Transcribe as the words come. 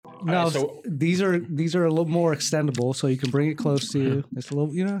No, these are a little more extendable, so you can bring it close to you. It's a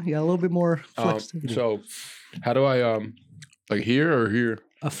little, a little bit more flexibility. So, how do I like here or here?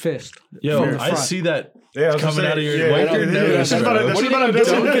 A fist. Yo, I see that coming out of your wipe your nose. What do you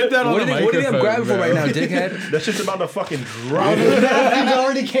Get that on the microphone. What do you have grabbing for right now, dickhead? That shit's about to fucking drop. The napkins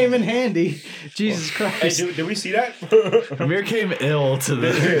already came in handy. Jesus Christ. Hey, did we see that? Amir came ill to the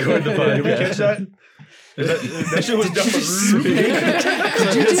record the podcast. Did we catch that? That shit was definitely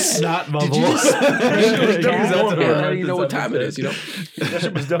snot bubble. You know what time it is, That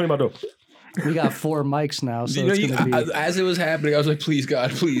shit was definitely about to. We got 4 mics now, so it's going to be... As it was happening, I was like, please,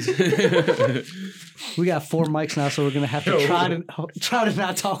 God, please. We got 4 mics now, so we're going to have to try to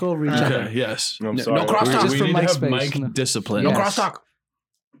not talk over each other. Yes. I'm sorry. No crosstalk. We need to have mic discipline. No crosstalk.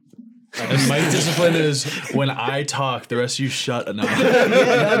 And mic discipline is when I talk, the rest of you shut enough.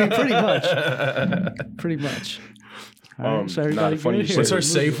 Yeah, pretty much. Pretty much. All right, so everybody good here. What's our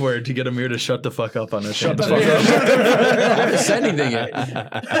safe word to get Amir to shut the fuck up on us? Shut the fuck up. I haven't said anything yet.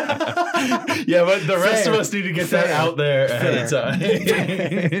 Yeah, but the rest of us need to get that out there ahead of time.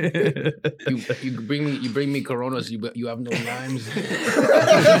 You bring me Coronas. You have no limes.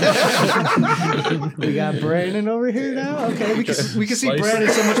 We got Brandon over here now. Okay, we can see Brandon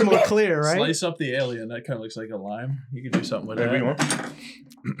so much more clear, right? Slice up the alien. That kind of looks like a lime. You can do something with that.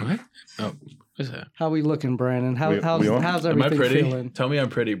 What? Oh, what's that? How we looking, Brandon? How's Am I everything pretty? feeling? Tell me I'm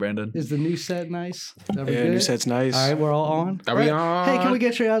pretty, Brandon. Is the new set nice? Yeah, new set's nice. All right, we're all on. Are we on? Hey, can we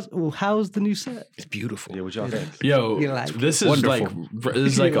get your guys? Well, how's the new set? It's beautiful. Yeah, what y'all think? Yo, this is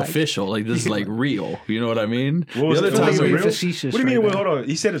official. Like this is like real. You know what I mean? What was it? Was it real? Facetious. What do you mean? right Hold on.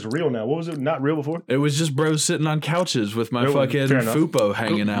 He said it's real now. What was it? Not real before? It was just bros sitting on couches with my fucking fupo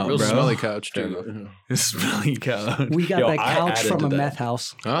hanging out, Real bro. smelly couch too. Smelly couch. We got that couch from a meth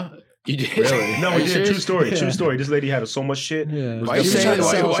house. Huh? You did? Really? No, we did. True story. True story. This lady had so much shit. Yeah. Why you say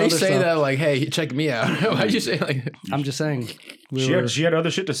that? Like, hey, check me out. Why you say like? I'm just saying. She had other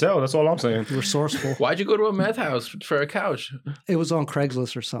shit to sell. That's all I'm saying. Resourceful. Why'd you go to a meth house for a couch? It was on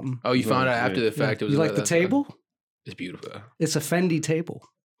Craigslist or something. Oh, you found out after the fact. It was you like the table? It's beautiful. It's a Fendi table.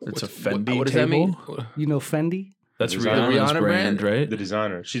 It's a Fendi what does table? that mean? You know Fendi? That's Rihanna's Rihanna's brand, right? The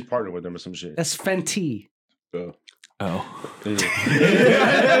designer. She's partnered with them or some shit. That's Fenty. Oh. I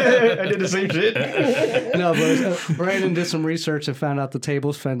did the same shit. No, but Brandon did some research and found out the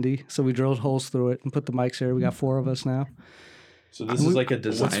table's Fendi. So we drilled holes through it and put the mics here. We got 4 of us now. So this is like a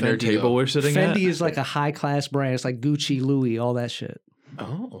designer table we're sitting at? Fendi is like a high-class brand. It's like Gucci, Louis, all that shit.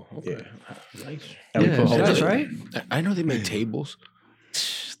 Oh, okay. Nice. And we put holes That's in it. right. I know they make tables.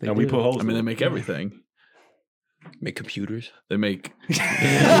 And we put holes I mean, in they it. make everything. Make computers. They make...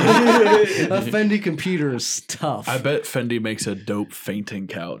 A Fendi computer is tough. I bet Fendi makes a dope fainting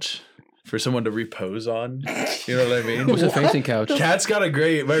couch for someone to repose on. You know what I mean? What's a fainting couch? Cat's got a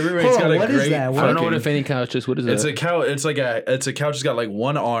great... My roommate's got a what great... is that? I don't know what a fainting couch is. What is that? It's a couch. It's like it's a couch that's got like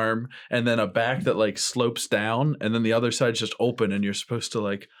one arm and then a back that like slopes down, and then the other side's just open, and you're supposed to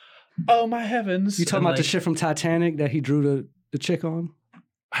like, oh my heavens! You talking about the shit from Titanic that he drew the chick on?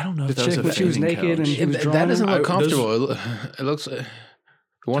 I don't know The if that was chick a when she was fainting naked couch. and he was drawing that doesn't her? look comfortable. It looks the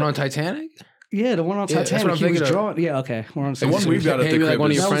one on Titanic. Yeah, the one on that's Titanic. what I'm He was thinking of. drawing. Yeah, okay. We're on the The one we've got at the Maybe like crib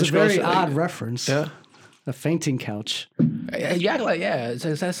one of is- your That was a French very girls. odd reference. Yeah. A fainting couch. You act like is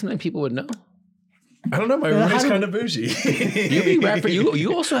that something people would know? I don't know. My roommate's kind of bougie. You be rapper.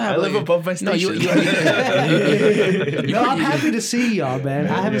 You also have. I live above my station. No, I'm happy to see y'all, man.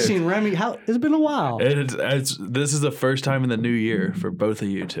 I haven't seen Remi. It's been a while. This is the first time in the new year for both of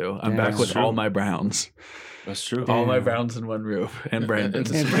you two. I'm back with all my Browns. That's true. All my Browns in one roof. And Brandon.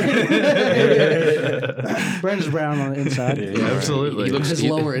 Brandon's brown on the inside. Yeah, absolutely. He looks His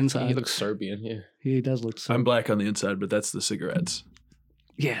lower inside. He looks Serbian. Yeah. He does look so. I'm black on the inside, but that's the cigarettes.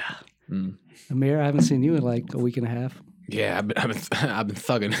 Yeah. Amir, I haven't seen you in like a week and a half. Yeah, I've been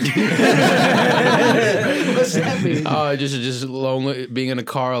thugging. What's that mean? Oh, just lonely, being in a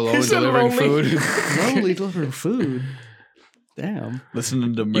car alone, delivering food. Lonely delivering food. Damn.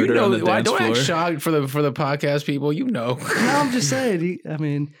 Listening to You murder know, on the dance don't floor. act shocked for the podcast people. You know. No, I'm just saying. I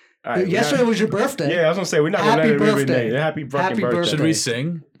mean, Right, yesterday was your birthday. Yeah, I was gonna say we're not gonna let Happy it ruin birthday. it. Happy fucking Happy birthday. birthday. Should we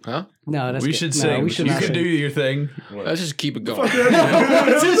sing? Huh? No, that's We good. should No, sing. we should You not could sing. do your thing. Let's just keep it going.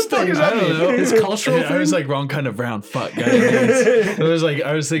 What's his thing? I don't know. His cultural I was thing? like wrong kind of brown. Fuck, guys.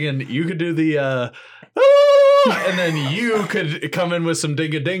 I was thinking you could do the and then you could come in with some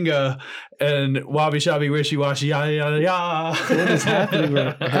dinga dinga and wabby shabby wishy washy ya ya ya. What is happening?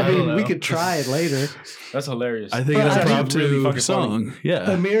 I mean, we could try it later. That's hilarious. I think But it's I a think impromptu really fucking song. funny.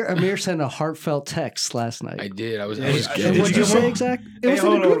 Yeah. Amir sent a heartfelt text last night. I did. I was And gay. what did you say exact? It was in the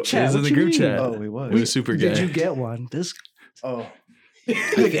hold group on. chat. It was in What the you group mean? chat. Oh, we was. It was super gay. Did you get one? oh.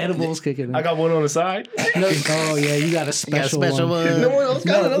 Like edibles kicking in. I got one on the side. Oh yeah, you got a special, one. No one else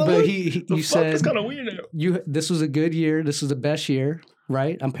got another but one. you said it's kind of weird now. this was a good year. This was the best year,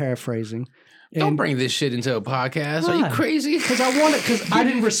 right? I'm paraphrasing. Don't bring this shit into a podcast. Are you crazy? Because I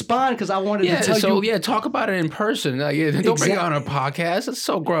didn't respond because I wanted to tell you. Yeah, talk about it in person. Like, don't bring it on a podcast. That's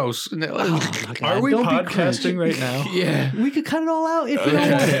so gross. Are we podcasting right now? Yeah. We could cut it all out if you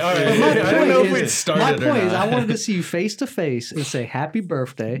don't want it. All right. I don't know if we'd started My or point is, not. I wanted to see you face to face and say happy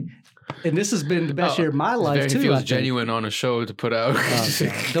birthday. And this has been the best year of my life, too. It feels genuine on a show to put out.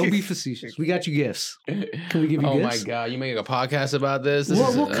 Don't be facetious. We got you gifts. Can we give you gifts? Oh, my God. You making a podcast about this?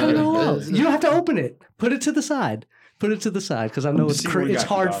 We'll cut it all out. You don't have to open it. Put it to the side. Put it to the side because I know it's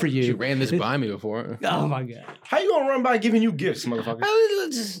hard for you. You ran this by me before. Oh, my God. How you gonna run by giving you gifts, motherfucker?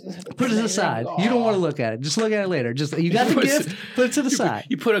 Put it to the side. You don't want to look at it. Just look at it later. You got the gift, put it to the side.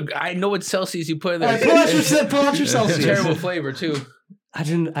 I know what Celsius you put in there. All right, pull out your Celsius. Terrible flavor, too. I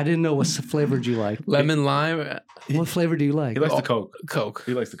didn't know what flavor do you like. Lemon, lime. What flavor do you like? He likes the Coke. Coke.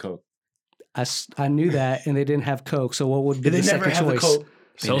 He likes the Coke. I knew that, and they didn't have Coke. So what would be the second choice? Coke.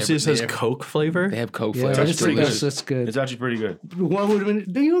 Celsius has Coke flavor? They have Coke Yeah, flavor. that's good. It's actually pretty good. What would have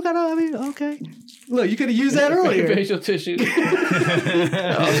been? You gotta. I mean, okay. Look, you could have used that earlier. Facial tissue.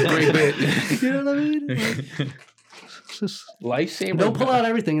 That was a great bit. You know what I mean? Lifesaver. Don't pull out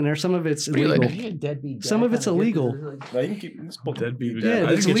everything in there. Some of it's illegal. Deadbeat. Some of it's illegal. No, you can keep this book. Deadbeat Yeah, dad.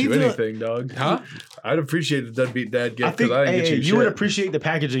 I it's didn't get you legal. anything, dog. Huh? I'd appreciate the deadbeat dad gift I think because I didn't get you you would shit. appreciate the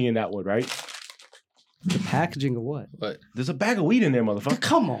packaging in that one, right? The packaging of what? What? There's a bag of weed in there, motherfucker.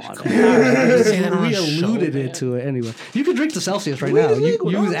 Come on. say that on We a show, alluded man. it to it anyway. You can drink the Celsius right now. You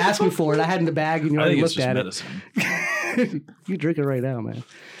was asking for it. I had in the bag and you I already think it's looked just at medicine. it. You drink it right now, man.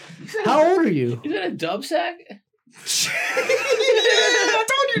 How old are you? Is that a dub sack? I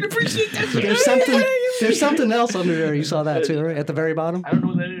told you to appreciate that. There's something else under there. You saw that too, right? At the very bottom? I don't know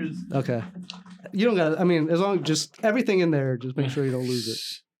what that is. Okay. You don't got I mean, as long as just everything in there, just make sure you don't lose it.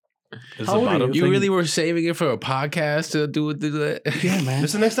 Is How the old are bottom You thing- really were saving it for a podcast to do that? Yeah, man. This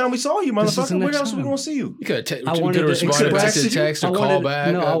is the next time we saw you, This is the motherfucker. Where next else are we time. gonna see you? You could have I wanted to responded express to text or call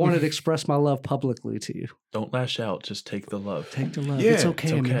back. No, I wanted to express my love publicly to you. Don't lash out. Just take the love. Take the love. Yeah, it's okay,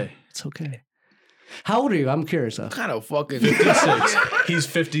 it's man. okay. It's okay. How old are you? I'm curious though. Kind of fucking 56. He's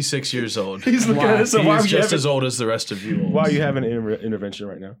 56 years old. He's looking at us. So why are He's you just having, as old as the rest of you. why are you having an intervention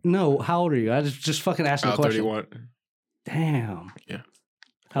right now? No, how old are you? I just fucking asked you a question. 31. Damn. Yeah.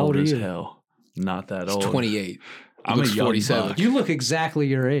 How old are as you? hell. Not that It's old. 28. I'm Looks a young 47. buck. You look exactly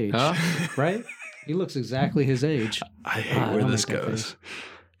your age. Huh? Right? He looks exactly his age. I hate where don't this make that goes. face.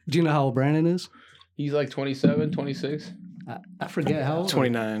 Do you know how old Brandon is? He's like 27, 26. I forget how old.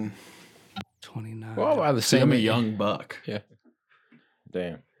 29. 29. Well, I'm the See, same. I'm a young buck. Yeah.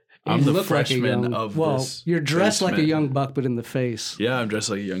 Damn. I'm You the look like a freshman young, of well, this. you're dressed like a basement. young buck, but in the face. Yeah, I'm dressed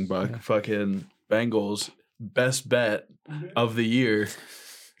like a young buck. Fucking Bengals best bet of the year.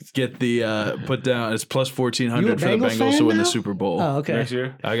 Get the put down. It's plus 1,400 for the Bengals Bengals fan to win now? the Super Bowl. Oh, okay. Next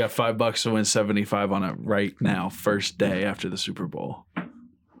year. I got $5 to win 75 on it right now, first day after the Super Bowl.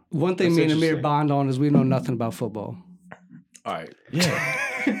 One thing That's me and Amir interesting. bond on is we know nothing about football. All right.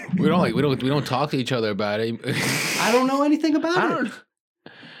 Yeah, We don't talk to each other about it. I don't know anything about I it. don't.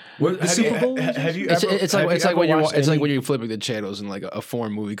 What, Super Bowl? Have you It's, ever? it's have like you it's like ever when you're watched it's like any- when you're flipping the channels and like a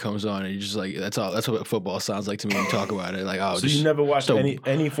foreign movie comes on and you're just like that's what football sounds like to me when you talk about it. Like So you never watched so-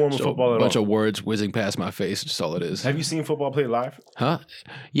 any form of so football a at bunch all? of words whizzing past my face. Just all it is. Have you seen football played live? Huh?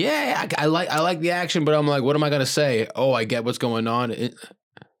 Yeah, I like the action, but I'm like, what am I gonna say? Oh, I get what's going on.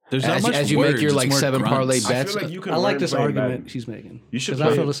 there's not As, much as you words. make your It's like more 7 grunts. parlay I bets. feel like you could I like learn this playing argument Madden. she's making. You should Because I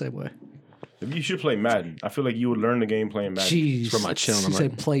play feel it. the same way. You should play Madden. I feel like you would learn the game playing Madden. Jeez. for my chilling, I'm She said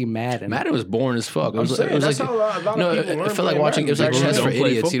like- play Madden. Madden was boring as fuck. It I'm was, saying, it was that's like how a lot no, of people it learn felt like playing watching. It was like Madden. chess for Don't play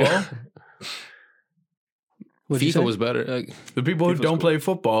idiots. You know, football. What'd you say? FIFA was better. Like, The people who FIFA's don't cool. play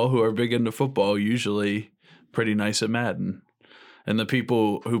football, who are big into football, usually pretty nice at Madden. And the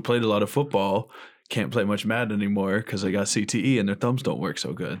people who played a lot of football can't play much Madden anymore because they got CTE and their thumbs don't work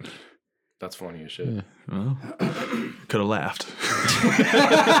so good. That's funny as shit. Well, could have laughed.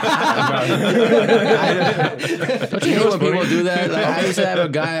 don't you know when people do that? Like, I used to have a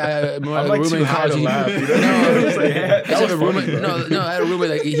guy, my I'm like roommate too in high college. to he- laugh. You know? It's like, yeah, I that had was a roommate. funny. No, I had a roommate.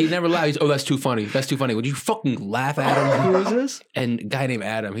 Like, he never laughed. He's, oh, that's too funny. That's too funny. Would you fucking laugh at him? Who is this? And a guy named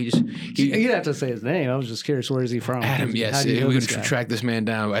Adam. He You'd have to say his name. I was just curious. Where is he from? Adam. Yes, How do you know we this could guy? track this man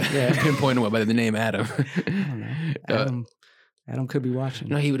down by pinpointing him by the name Adam. Adam could be watching.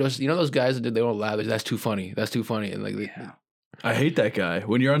 No, he would. You know those guys that they don't laugh. That's too funny. That's too funny. And like, I hate that guy.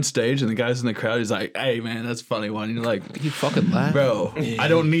 When you're on stage and the guy's in the crowd, he's like, hey, man, that's a funny one. And you're like, you fucking laugh, bro, I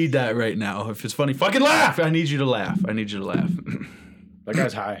don't need that right now. If it's funny, fucking laugh. I need you to laugh. I need you to laugh. That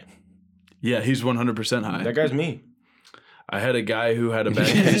guy's high. Yeah, he's 100% high. That guy's me. I had a guy who had a bad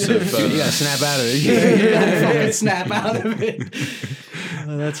case of. You gotta snap out of it. Fucking snap out of it.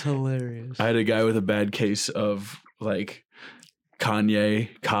 Oh, that's hilarious. I had a guy with a bad case of like Kanye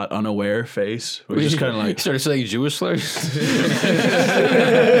caught unaware face, which is kind of You like. started saying Jewish slurs.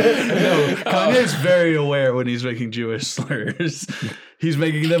 No, Kanye's very aware when he's making Jewish slurs. He's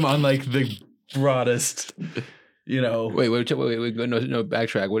making them on like the broadest, you know. Wait, no,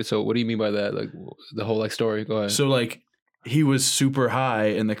 backtrack. What do you mean by that? Like the whole like story? Go ahead. So like he was super high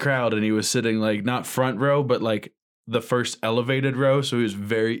in the crowd and he was sitting like not front row, but like the first elevated row. So he was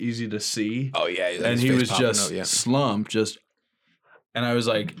very easy to see. Oh yeah, And he was just slumped, and I was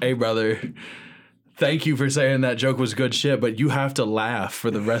like, hey brother, thank you for saying that joke was good shit, but you have to laugh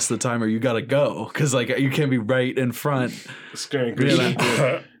for the rest of the time or you gotta go. Cause like you can't be right in front. Scaring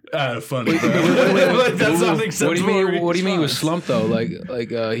Funny, bro. Like, that's not acceptable. What do you mean he was slumped though? Like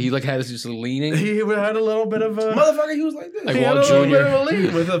he like had just leaning. He had a little bit of a Motherfucker, he was like this. Like he had a Walt little Jr. bit of a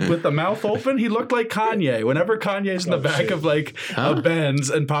lean with the mouth open. He looked like Kanye. Whenever Kanye's in the back of like a Benz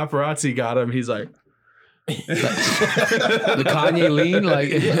and paparazzi got him, he's like The Kanye lean,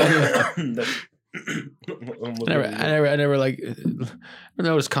 like I never like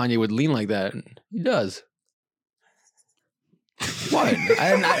noticed Kanye would lean like that. He does. What?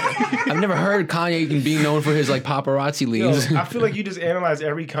 I've never heard Kanye being known for his like paparazzi leans. Yo, I feel like you just analyze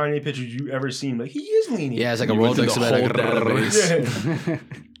every Kanye picture you ever seen. Like he is leaning. Yeah, it's like a You went through Rolodex the about whole database. Yeah.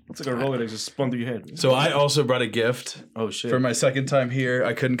 It's like a Rolodex just spun through your head. So I also brought a gift. Oh shit! For my second time here.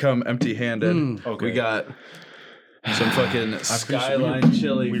 I couldn't come empty-handed. Okay. We got some fucking Skyline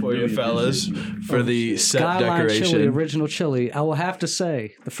chili for you fellas for the set Skyline decoration. chili, original chili. I will have to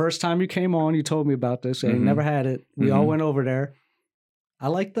say, the first time you came on, you told me about this. I never had it. We all went over there. I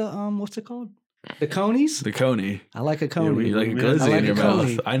like the what's it called? The conies. The coney. I like a coney. You like a I glizzy like in your a mouth.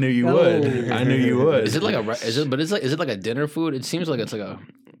 coney. I knew you No. would. I knew you would. Is it like is it like a dinner food? It seems like it's like a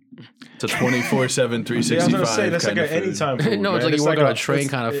It's a 24/7, 365 Yeah, I was gonna say that's like kind an of food. anytime food. No, it's man. like you work on a it's- train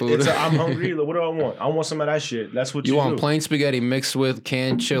kind of food. It's a, I'm hungry. Like, what do I want? I want some of that shit. That's what you you want do. plain spaghetti mixed with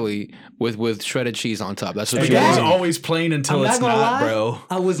canned chili with shredded cheese on top. That's what you Spaghetti's want. always plain until I'm it's not gonna not, lie, bro.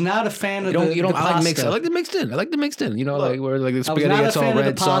 I was not a fan of You don't the I like pasta. mixed. I like the mixed in. I like the mixed in. You know, Look, like where like the I was spaghetti not a gets all fan of the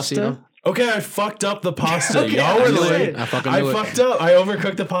red sauce. You pasta. know. Okay, I fucked up the pasta. Okay, Y'all were I knew late. it. I fucking I knew it. fucked up. I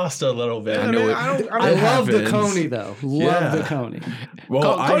overcooked the pasta a little bit. I knew it. I don't. I love the happens. coney though. Love Yeah. the coney.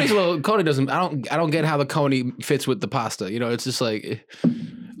 Well, Coney doesn't. I don't get how the coney fits with the pasta. You know, it's just like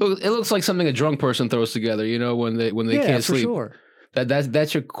it looks like something a drunk person throws together. You know, when they Yeah, can't for sleep. sure. That's your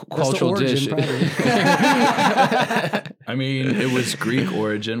That's the cultural dish. origin, probably. I mean, it was Greek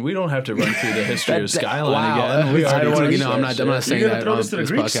origin. We don't have to run through the history of Skyline wow. again. We I already don't want to. touched I'm that not shit. saying You're gonna that throw on this to the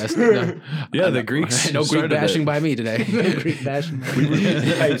this Greeks? podcast. No. Yeah, the Greeks. No Greek started bashing it. by me today. Greek bashing.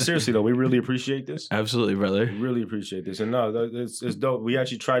 Hey, seriously though, we really appreciate this. Absolutely, brother. We really appreciate this, and no, it's dope. We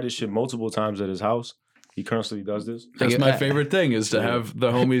actually tried this shit multiple times at his house. He constantly does this. That's my favorite thing is to have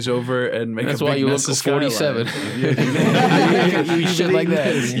the homies over and make That's a why big you look mess of Skyline. 47. You shit like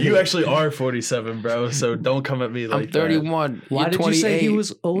that. You actually are 47, bro. So don't come at me like I'm 31. Why You're did you say he 28.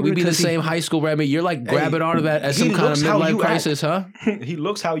 was older? We be the 'Cause he- same high school, Remi. You're like grabbing onto that as he some kind of looks how midlife you crisis, huh? that. He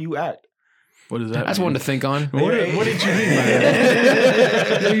looks how you act. What is that? That's mean? one to think on. What did you mean by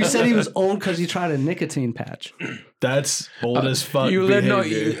that? No, you said he was old because he tried a nicotine patch. That's old as fuck You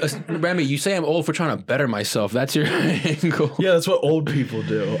behavior. Remi, you say I'm old for trying to better myself. That's your angle. Yeah, that's what old people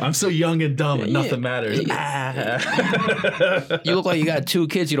do. I'm so young and dumb and nothing matters. You look like you got 2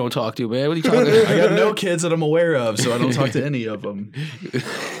 kids you don't talk to, man. What are you talking about? I got no kids that I'm aware of, so I don't talk to any of them.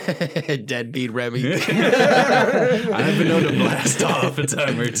 Deadbeat Remi. I've been known to blast off a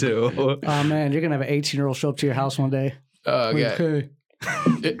time or two. Oh man, you're gonna have an 18-year-old show up to your house one day. Oh, yeah. Okay.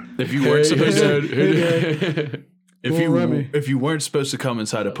 If you weren't supposed to, Remi. if you weren't supposed to come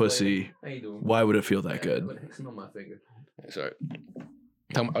inside a pussy, How you doing? why would it feel that good? Smell my finger. Sorry.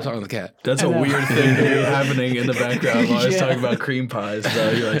 I was talking to the cat. That's a weird thing to be happening in the background while I was Yeah. talking about cream pies.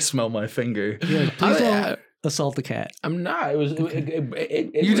 Though you like smell my finger. Yeah, please don't assault the cat. I'm not. It was.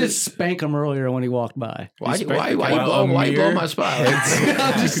 You just spank him earlier when he walked by. Why you While blow Amir- my spot?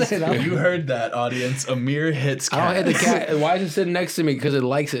 I'm just saying. You heard that, audience. Amir hits I don't cat. hit the cat. Why is it sitting next to me? Because it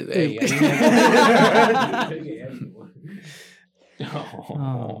likes it. Hey,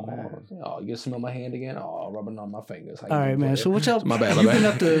 oh, you can smell my hand again? Oh, rubbing on my fingers. How you All right, doing, man. player? So what y'all? My bad, my You bad. been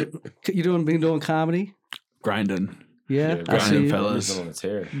up to? Been doing comedy? Grinding. Yeah, I grinding, see you. fellas. He's on its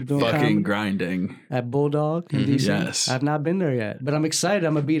hair. You doing Fucking comedy grinding. at Bulldog in DC. Yes. I've not been there yet, but I'm excited.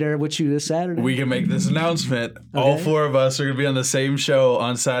 I'm gonna be there with you this Saturday. We can make this announcement. All Okay. 4 of us are going to be on the same show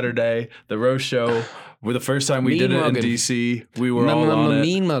on Saturday, the roast show. the first time we did it in DC, we were all on it.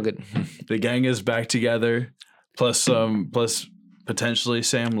 Mean mugging. The gang is back together, plus potentially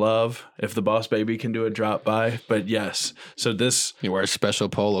Sam Love if the Boss Baby can do a drop by. But yes, so this You wear a special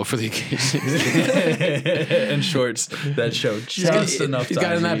polo for the occasion. and shorts that show just enough. He's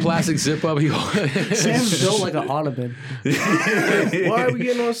got in that plastic zip up. Sam's built like an ottoman. Why are we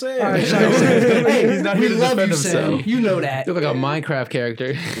getting on Sam? All right, sorry, Sam. Hey, He's not we here to love defend you, Sam. himself. You know that. You look like a Minecraft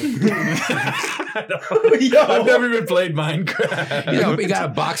character. I've never even played Minecraft. You got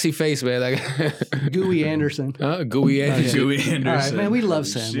a boxy face, man. Like Gooey Anderson. Gooey Anderson. Gooey Anderson. All right, man. We love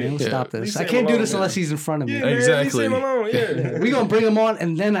Sam, man. Let's stop this. Leave I Sam can't do alone, this man. unless he's in front of me. Yeah, man, Exactly. leave Sam alone. Yeah. We're going to bring him on,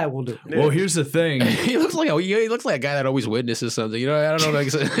 and then I will do it. Well, here's the thing. He looks like a guy that always witnesses something. You know, I don't know. Like,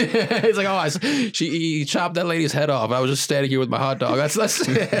 it's like, he chopped that lady's head off. I was just standing here with my hot dog. That's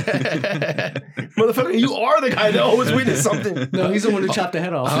Motherfucker, you are the guy that always witnessed something. No, he's the one who chopped the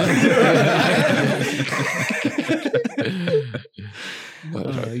head off.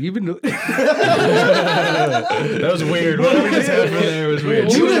 You've been doing. That was weird. Whatever just happened there was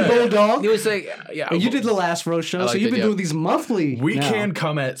weird. You did Bulldog. It was like, yeah. And you did the last roast show, so liked you've it, been yeah. doing these monthly. We now. can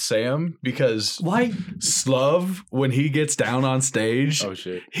come at Sam because Why? Slove, when he gets down on stage, Oh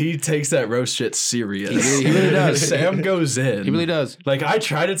shit. he takes that roast shit serious. He really does. Sam goes in. He really does. Like, I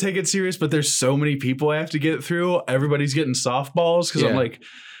try to take it serious, but there's so many people I have to get through. Everybody's getting softballs because I'm Yeah. like,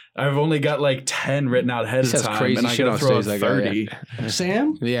 I've only got like 10 written out ahead of says time, crazy and I shit gotta on throw stage, a that guy, 30.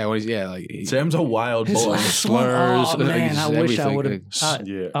 Sam? Yeah, when he's Sam's a wild His boy. last one? Oh, slurs, man, I wish I everything. would have.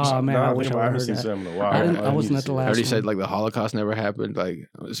 Yeah. Oh, man, I wish I haven't would've seen heard that. Sam in a while. I wasn't at the I last already one. said like the Holocaust never happened. Like,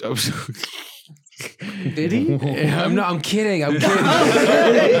 I was Did he? I'm kidding. I'm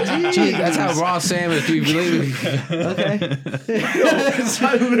kidding. Gee, that's how raw Sam is. Do you believe me? Okay.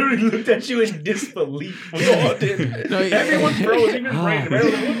 I literally looked at you in disbelief. No, Everyone froze, even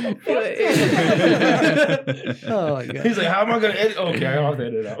Brandon. Oh, my God. He's like, how am I going to edit? Okay, I'll have to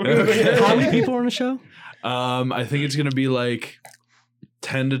edit it out. How many people are on the show? I think it's gonna be like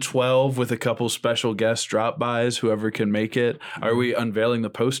 10 to 12 with a couple special guest drop-bys, whoever can make it. Are we unveiling the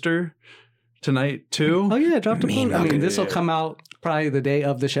poster tonight too? Oh, yeah, drop the post. I mean, this will come out probably the day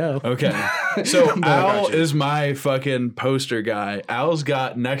of the show. Okay. So Al is my fucking poster guy. Al's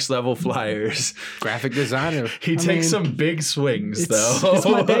got next level flyers. Graphic designer. He takes some big swings though. It's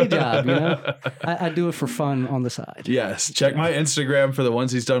my day job, you know? I do it for fun on the side. Yes. Check my Instagram for the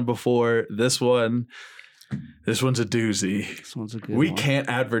ones he's done before. This one's a doozy. This one's a good We one. can't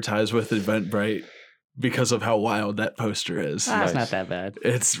advertise with Eventbrite because of how wild that poster is. It's not that bad.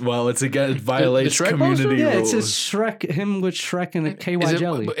 It violates Shrek community poster? Yeah, rules. it's just Shrek, him with Shrek and the KY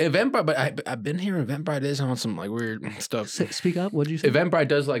jelly. Eventbrite, but I've been here. Eventbrite is on some like weird stuff. Speak up. What'd you say? Eventbrite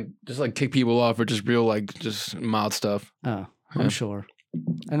does like just like kick people off or just real like just mild stuff. Oh, I'm sure.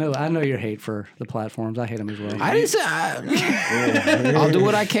 I know your hate for the platforms. I hate them as well. I didn't say. I'll do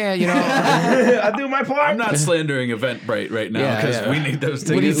what I can. You know. I do my part. I'm not slandering Eventbrite right now Yeah, because yeah. we need those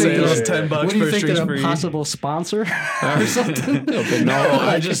What do you ticket think sales. they're- $10 What do you for think? streams They're a free. possible sponsor or something? No,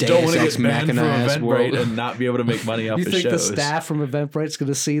 I just don't want to Deus get Ex banned from Machina-ass Eventbrite world. and not be able to make money off You the think the shows. staff from Eventbrite's going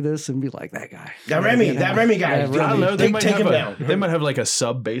to see this and be like, that guy? That Remi guy. Yeah, I don't know. They take him down. They might have like a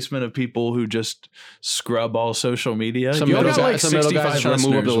sub basement of people who just scrub all social media. Some You middle got guy, like some middle guys 65 trying to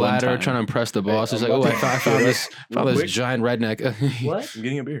move up the listeners one ladder, time. trying to impress the boss. It's I'm like, oh, about I found this quick. giant redneck. What? I'm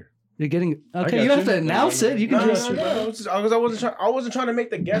getting a beer. You're getting I okay. got You don't have to announce it. You can just. Because I wasn't trying to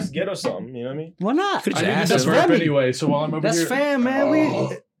make the guest get us something. You know what I mean? Why not? Could've I just need asked this him. rep Remi. anyway, so while I'm over That's here. fam, man. All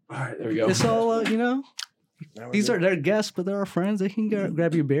right, there we go. It's all you know. These are their guests, but they're our friends. They can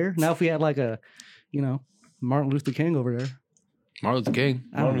grab you a beer. Now, if we had like a, Martin Luther King over there, Martin Luther King.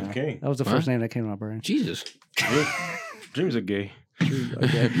 I don't Martin know. Luther King. That was the first name that came to my brain. Jesus. Dreams are gay.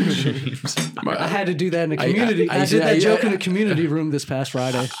 I had to do that in the community. I did that joke in the community room this past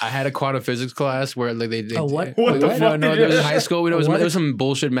Friday. I had a quantum physics class where like they Oh, what? What the fuck No, did there was you- in high school. There was some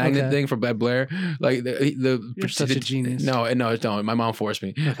bullshit magnet Okay. thing from Bad Blair. Like the You're such a genius. No, don't. My mom forced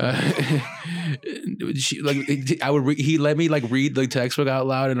me. He let me like read the textbook out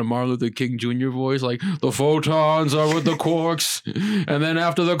loud in a Martin Luther King Jr. voice, like the photons are with the quarks, and then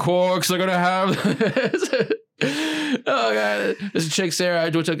after the quarks they're gonna have. Oh god, this chick Sarah, I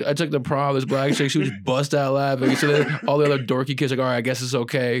took the prom. This black chick, she was just bust out laughing. So then all the other dorky kids like, all right, I guess it's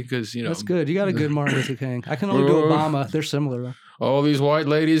okay because That's good. You got a good Martin Luther King. I can only do Obama. They're similar. Though. all these white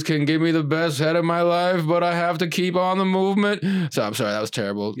ladies can give me the best head of my life, but I have to keep on the movement. So I'm sorry, that was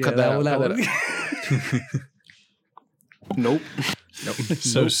terrible. Yeah, Cut that out. Cut that out. Nope.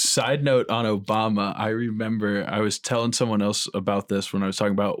 So side note on Obama, I remember I was telling someone else about this when I was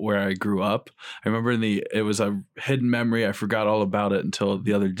talking about where I grew up. I remember it was a hidden memory. I forgot all about it until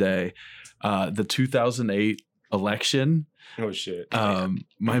the other day. the 2008 election. Oh shit.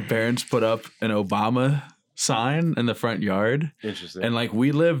 My parents put up an Obama sign in the front yard. Interesting. And like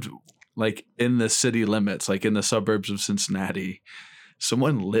we lived like in the city limits, like in the suburbs of Cincinnati.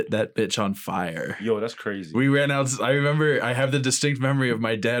 Someone lit that bitch on fire. Yo, that's crazy. We ran out. I remember I have the distinct memory of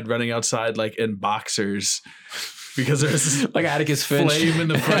my dad running outside like in boxers because there was like Atticus Finch flame in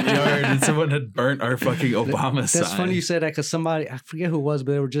the front yard and someone had burnt our fucking Obama sign. That's funny you said that because somebody, I forget who it was,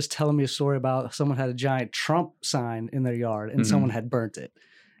 but they were just telling me a story about someone had a giant Trump sign in their yard and someone had burnt it.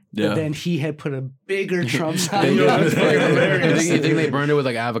 Yeah. But then he had put a bigger Trump sign. You on it. think they burned it with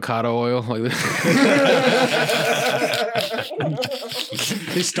like avocado oil? Like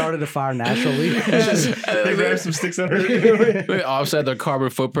They started a fire naturally. They grabbed some sticks under it. they offset their carbon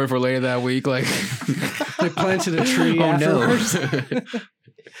footprint for later that week. Like, They planted a tree oh afterwards. no.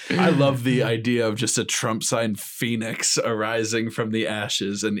 I love the idea of just a Trump sign phoenix arising from the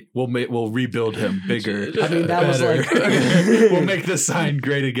ashes, and we'll rebuild him bigger. I mean, that was better. like We'll make the sign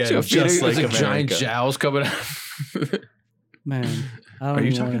great again, just like America. Giant jowls coming out. man. I don't Are you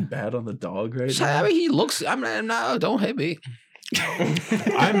even talking wanna- bad on the dog right I now? mean, he looks. I'm no, don't hit me.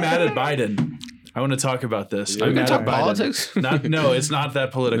 I'm mad at Biden. I want to talk about this. Yeah, I'm We can mad talk at Biden. politics. No, it's not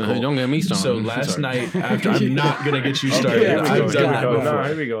that political. Don't get me started. So last night, after I'm not gonna get you started. Yeah, I've let's done go. it before. No,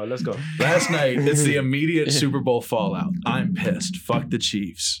 here we go. Let's go. Last night, it's the immediate Super Bowl fallout. I'm pissed. Fuck the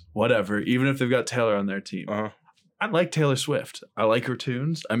Chiefs. Whatever. Even if they've got Taylor on their team. Uh-huh. I like Taylor Swift. I like her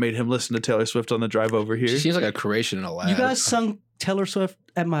tunes. I made him listen to Taylor Swift on the drive over here. She seems like a creation in a lab. You guys sung Taylor Swift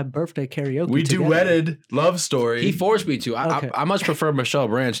at my birthday karaoke. We together. duetted Love Story. He forced me to. Okay. I much prefer Michelle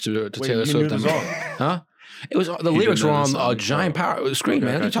Branch to Wait, Taylor you Swift. knew the than- song? Huh? It was the didn't lyrics know were the on song. Giant Power Screen,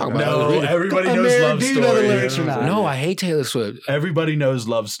 man. What are you talking about? no, everybody knows Amir, Love do you know the Story. lyrics or not? No, I hate Taylor Swift. Everybody knows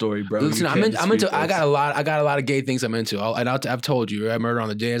Love Story, bro. Listen, You I'm can't into. dispute I got this. a lot of gay things I'm into. I've told you, right? Murder on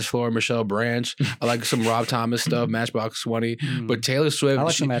the Dance Floor, Michelle Branch. I like some Rob Thomas stuff, Matchbox 20. But Taylor Swift, I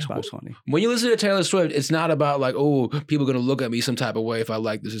like the Matchbox 20. when you listen to Taylor Swift, it's not about like, oh, people are gonna look at me some type of way if I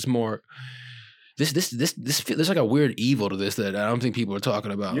like this. It's more. There's like a weird evil to this that I don't think people are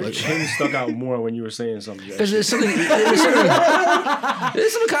talking about. Your Like, chin stuck out more when you were saying something. because there's some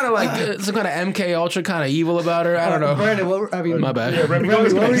kind of like some kind of MK Ultra kind of evil about her. I don't know. Brandon, I mean, My bad. Remi,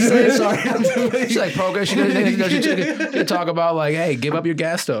 what were you saying? Sorry. She's like poker. She talk about like, hey, give up your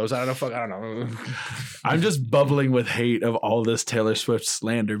gas stoves. I don't know. I'm just bubbling with hate of all this Taylor Swift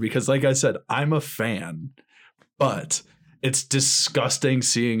slander because, like I said, I'm a fan, but it's disgusting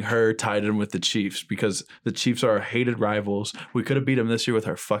seeing her tied in with the Chiefs because the Chiefs are our hated rivals. We could have beat them this year with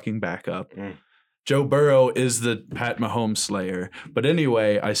our fucking backup. Joe Burrow is the Pat Mahomes slayer. But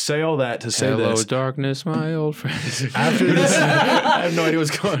anyway, I say all that to say Hello, this. darkness, my old friend. After this, I have no idea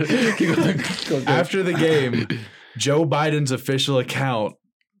what's going on. Keep going. after the game, Joe Biden's official account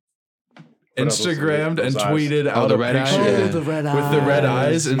Put up Instagrammed those and eyes. tweeted Oh, out the a red eye? picture Yeah. the red with the red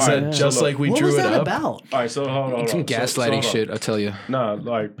eyes and All said, right, just so like we what drew was it that up. about? All right, so hold on. Some gaslighting shit, I tell you. Nah,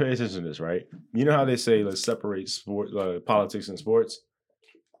 like pay attention to this, right? You know how they say let's separate sport, politics and sports.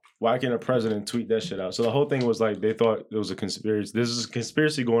 Why can't a president tweet that shit out? So the whole thing was like they thought it was a conspiracy. There's a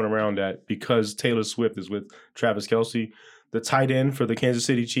conspiracy going around that because Taylor Swift is with Travis Kelce, the tight end for the Kansas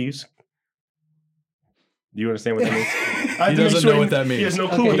City Chiefs. Do you understand what that means? He doesn't know what that He has means. no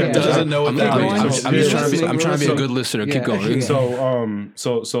clue what Okay, that yeah. means. Doesn't know what I'm that going means. to- I'm trying to be a So- good listener. Yeah. Keep going. Yeah.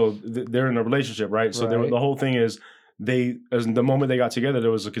 So they're in a relationship, right? So Right. the whole thing is as the moment they got together, there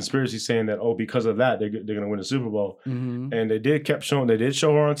was a conspiracy saying that because of that they're going to win the Super Bowl, Mhm. and they did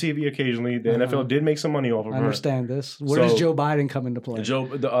show her on TV occasionally. The NFL did make some money off of I her. understand this. Where So- does Joe Biden come into play?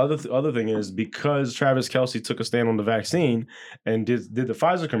 The other thing is because Travis Kelce took a stand on the vaccine and did the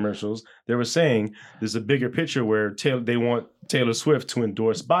Pfizer commercials, they were saying there's a bigger picture where they want Taylor Swift to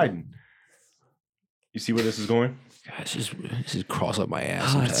endorse Biden. You see where this is going? This is cross up my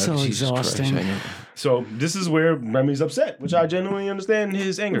ass. Oh, it's so sometimes. Jesus Christ, exhausting. I know. So this is where Remi's upset, which I genuinely understand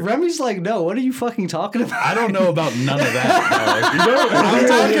his anger. Remi's like, no, what are you fucking talking about? I don't know about none of that. You know? I'm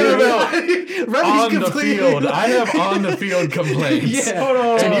talking about Remi's on the completely- field. I have on the field complaints. Yeah. Hold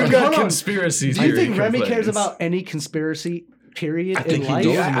on. And you Hold got on. conspiracy Do you theory think Remi cares complaints. about any conspiracy period I think in he life?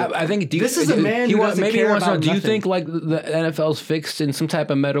 does. I think This is a man who doesn't maybe care he wants to know, about do you nothing. think like the NFL's fixed in some type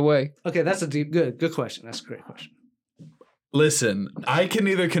of meta way? Okay, that's a good question. That's a great question. Listen, I can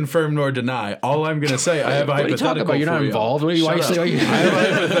neither confirm nor deny. All I'm going to say, I have a What are you talking hypothetical about? You're not for involved. What are you? Why Shut you up. say? I have a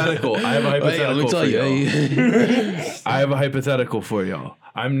hypothetical. I have a hypothetical Let me tell for you. y'all. I have a hypothetical for y'all.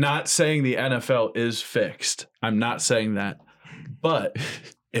 I'm not saying the NFL is fixed. I'm not saying that. But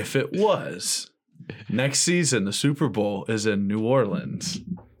if it was, next season the Super Bowl is in New Orleans.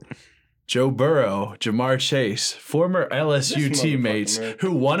 Joe Burrow, Jamar Chase, former LSU This teammates motherfucker, man.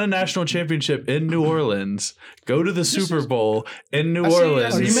 who won a national championship in New Orleans, go to the Super Bowl in New I see- I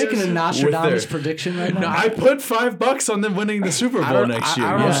Orleans. Are you see- making a with Nostradamus their- prediction right now? No, I put $5 on them winning the Super Bowl next year.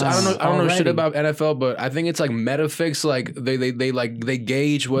 I don't know. Yes. I don't know. I don't know shit Already. about NFL, but I think it's like metafix. Like they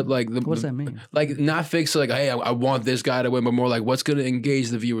gauge what like the, What does that mean? Like not fix like, hey, I want this guy to win, but more like what's going to engage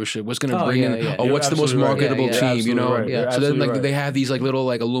the viewership, what's going to Oh, bring yeah, in, yeah. or You're what's the most absolutely right. marketable Yeah, team, You're you know? absolutely right. Yeah. You're So then absolutely like right. they have these like little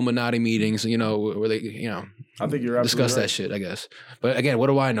like Illuminati meetings, you know, where they I think you're absolutely discuss right. that shit, I guess. But again, what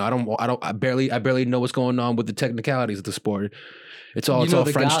do I know? I barely know what's going on with the technicalities of the sport. It's all the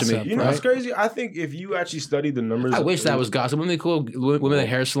French to gossip, me. You know right? what's crazy? I think if you actually study the numbers, I wish that was gossip. Women at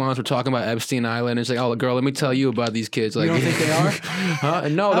hair salons were talking about Epstein Island. It's like, oh, girl, let me tell you about these kids. Like, You don't think they are? Huh?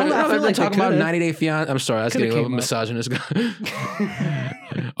 No, I don't know. I they're feel like they talking about could've. 90 Day Fiance. I'm sorry, that's Could've getting a little came up. misogynist.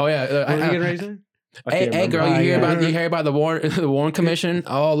 Oh yeah. What are you getting ready to say? I Hey, can't hey, remember. girl, you yeah. hear about the Warren Commission?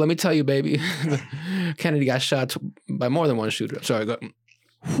 Oh, let me tell you, baby. Kennedy got shot by more than one shooter. Sorry, go.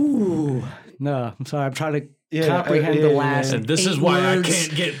 Whew. No, I'm sorry. I'm trying to Yeah, comprehend yeah, the yeah, last. And this 8 is why words. I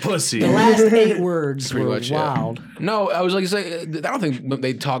can't get pussy. The last 8 words Pretty were much, yeah. wild. No, I was like, I don't think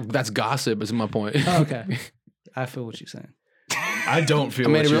they talk. That's gossip. Is my point. Oh, okay, I feel what you're saying. I don't feel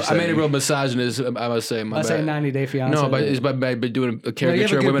I made what it real. you're I made it saying. real misogynist. I must say. My I say bad. 90 Day Fiance. No, but it's by doing a you caricature have of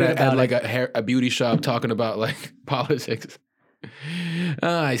a good women bit at about like a beauty shop talking about like politics.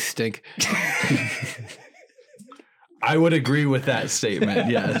 I stink. I would agree with that statement.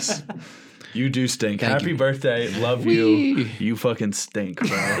 Yes. You do stink. Thank Happy you. birthday. Love you. You fucking stink, bro.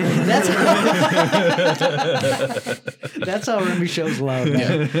 That's how Remi shows love.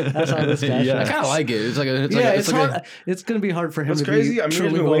 Man. That's how this guy Yeah. I shows. kind of like it. It's like a, it's Yeah, like a, it's hard. It's gonna be hard for him. What's to crazy? Be I mean, he's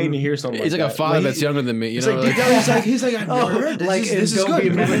truly been waiting to vulnerable. hear something. It's like a that. father Like, that's younger than me. You He's know, like, he's like, I've Oh, never heard this. like This in is Don't Be a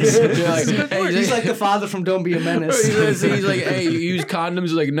good. Menace. Like, hey, He's like the father from Don't Be a Menace. he's like, hey, you use condoms?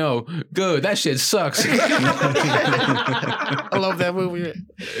 He's like, no, good. That shit sucks. I love that movie,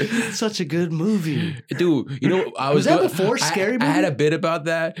 Such a good movie. dude. You know, I Was was that doing- before Scary I had Movie? a bit about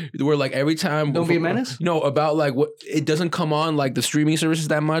that where like every time Don't Be a Menace? No, about like what it doesn't come on like the streaming services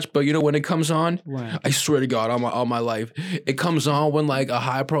that much, but you know when it comes on, Wow. I swear to God, all my life, it comes on when like a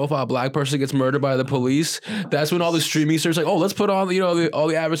high profile black person gets murdered by the police. That's when all the streaming services like, oh, let's put on all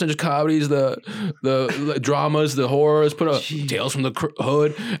the average comedies, the dramas, the horrors, put up Tales from the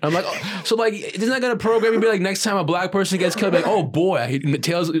Hood. And I'm like, oh, so like, isn't that gonna program and be like next time a black person gets killed, like, oh boy,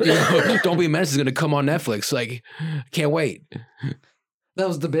 Tales, Don't Be a Menace is gonna come on Netflix. Like, can't wait. That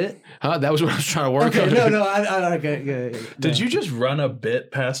was the bit. Huh? That was what I was trying to work Okay, on. no, I okay. Yeah. Did you just run a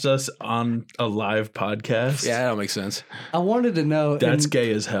bit past us on a live podcast? Yeah, that don't make sense. I wanted to know. That's and-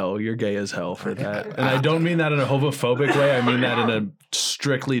 gay as hell. You're gay as hell for that. And I don't mean that in a homophobic way. I mean that in a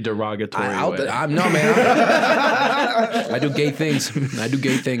strictly derogatory way. I'm no man. I do gay things. I do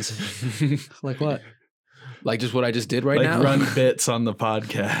gay things. Like what? Like just what I just did right Like now. run bits on the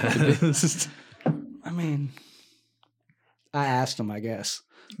podcast. I mean, I asked him. I guess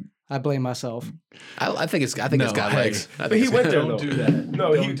I blame myself. I think it's No, got hey. legs. I But think he it's- went there Don't though. do that.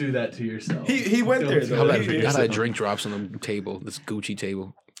 No, Don't he- do that to yourself. He went there Don't do though. How that. about He- how that drink drops on the table? This Gucci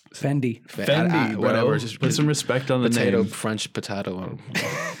table. Fendi. Fendi, bro. Whatever. Just Put some respect on the potato, name. French potato.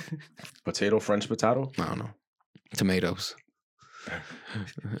 Potato, French potato. I don't know. Tomatoes.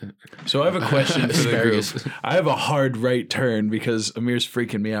 So I have a question for the group. Asparagus. I have a hard right turn because Amir's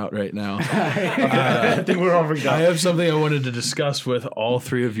freaking me out right now. I think we're on for I have something I wanted to discuss with all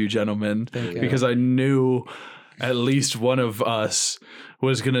three of you gentlemen because I knew at least one of us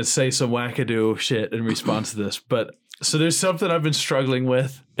was going to say some wackadoo shit in response to this. But so there's something I've been struggling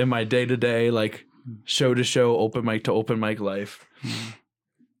with in my day-to-day, like show to show, open mic to open mic life.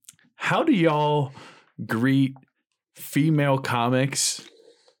 How do y'all greet female comics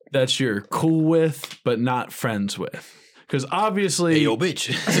that you're cool with but not friends with? Because obviously, Hey, yo, bitch.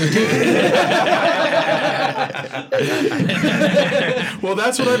 well,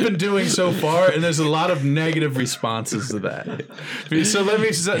 that's what I've been doing so far, and there's a lot of negative responses to that. So let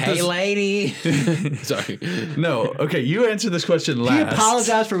me set Hey, this. lady. Sorry. No, okay, you answer this question He last.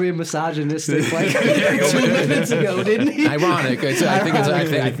 apologized for being misogynistic like 2 minutes ago, didn't he? Ironic. I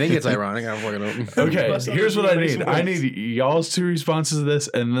think it's ironic. I don't fucking know. Okay, here's what I Makes need. sense. I need y'all's 2 responses to this,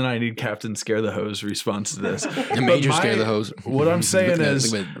 and then I need Captain Scare the Hose response to this. The major But scare the hose. What I'm saying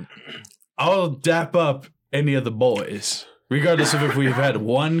is, I'll dap up any of the boys, regardless of if we've had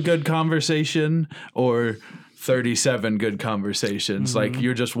one good conversation or 37 good conversations. Like,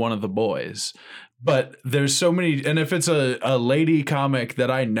 you're just one of the boys. But there's so many, and if it's a lady comic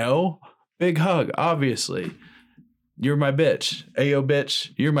that I know, big hug, obviously. You're my bitch. Ayo, bitch,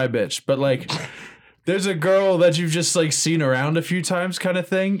 you're my bitch. But like, there's a girl that you've just like seen around a few times kind of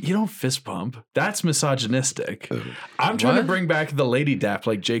thing, you don't fist bump. That's misogynistic. I'm trying to bring back the lady dap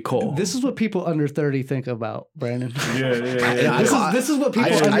like J. Cole. This is what people under 30 think about, Brandon. Yeah. This is what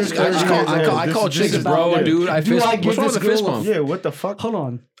people under 30 I call chicks bro, dude. I fist bump. What's wrong with the fist bump? Yeah, what the fuck? Hold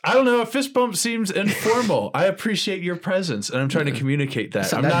on. I don't know. A fist bump seems informal. I appreciate your presence, and I'm trying to communicate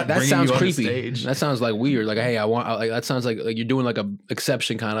that. I'm not that bringing sounds you on creepy. stage. That sounds like weird. Like, hey, I want. Like that sounds like you're doing like a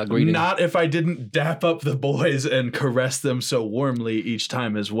exception kind of greeting. Not if I didn't dap up the boys and caress them so warmly each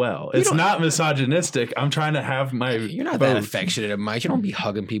time as well. It's not misogynistic. I'm trying to have my. You're not that affectionate, Mike. You don't be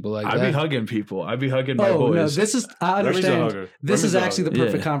hugging people like that. I be hugging people. I be hugging my boys. No, this is. I understand. This is actually the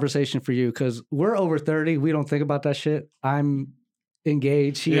perfect Yeah. conversation for you because we're over 30. We don't think about that shit. I'm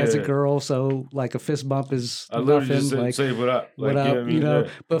engaged. She has a girl, so like a fist bump is I literally nothing. just Like, say what up. what Like, up? You know.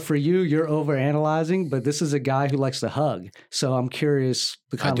 But for you, you're over analyzing. But this is a guy who likes to hug. So I'm curious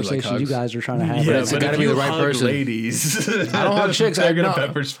the I do like conversation you hugs. guys are trying to have. Yeah, it's but gotta if be you the right hug person. ladies, I don't hug chicks. They're gonna No.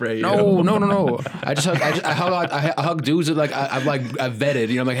 pepper spray you. No. I hug dudes that like I've vetted.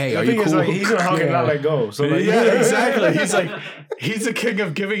 You know, I'm like, hey, The are thing you is, cool? like, he's gonna hug and not let go. So like, Yeah, exactly. He's the king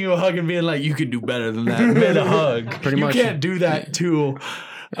of giving you a hug and being like, you can do better than that. Mid a hug. Pretty much. You can't do that to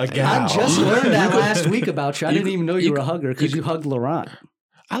a gal. I just learned that last week about you. I didn't even know you were a hugger because you hugged Laurent.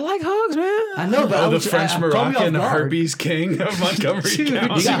 I like hugs, man. I know, but I the was, French I caught me off Moroccan guard. herpes king of Montgomery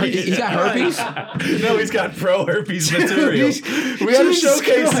County. He got herpes. No, he's got pro herpes material. We had a Jesus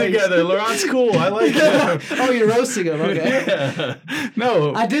showcase Christ. together. Laurent's cool. I like him. Oh, you're roasting him. Okay. Yeah.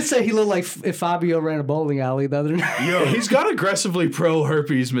 No, I did say he looked like if Fabio ran a bowling alley the other night. yo, he's got aggressively pro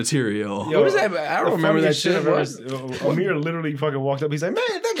herpes material. yo, What is that? I don't remember that shit. I've ever seen. Amir literally fucking walked up. He's like, man,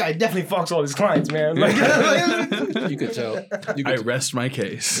 that guy definitely fucks all his clients, man. Like, You could tell. I rest my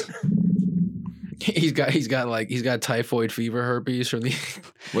case. He's got typhoid fever herpes from the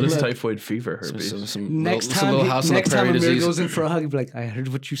What is typhoid fever herpes? some Next little, some little house on the next time prairie Amir disease. goes in for a hug, he'd be like, I heard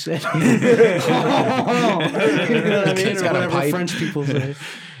what you said. You know what I mean? Kid's Or got a whatever pipe. French people say.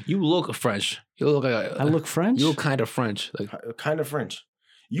 You look French. You look like I look French? You look kind of French. Like kind of French.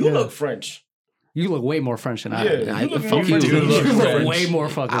 You look French. You look way more French than I Yeah, do. I- you look fuck more you. French You than look You look French. way more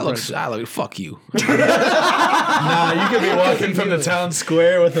fucking I French. look fuck you. Nah, you could be walking from the town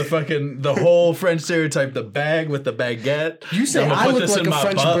square with the whole French stereotype, the bag with the baguette. You say I'm gonna I put look this like in a my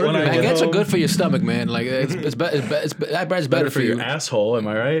French butt when burger. I get Baguettes are home. good for your stomach, man. Like that bread's better for you. your asshole, am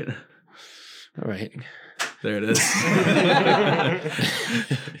I right? All right. There it is.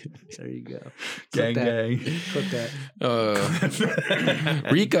 There you go. Gang, Clip that. gang. Clip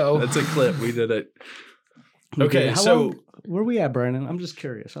that. Rico. That's a clip. We did it. We Okay, did it. How so long- where we at, Brandon? I'm just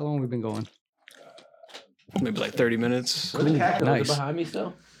curious. How long have we been going? Maybe like 30 minutes. Nice. Behind me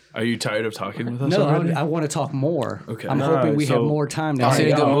still. are you tired of talking with us No, already? I want to talk more. Okay. I'm Nah, hoping we have so- more time now. Y'all seen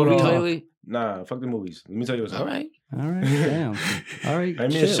any good hold movies on. lately? Nah, fuck the movies. Let me tell you what's All up. right. All right, damn. All right, I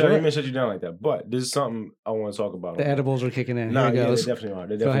shit, didn't shut you down like that. But this is something I want to talk about. the edibles are kicking in. Nah, Here it yeah, they goes. definitely are.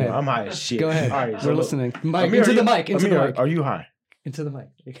 They Go definitely ahead. are. I'm high as shit. Go ahead. All right, so We're look. listening. Mike, Amir, into are the you- mic. Into Amir, the mic. Are you high? Into the mic.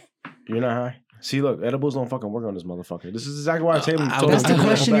 You're not high? See, look, edibles don't fucking work on this motherfucker. This is exactly why I told him. That's the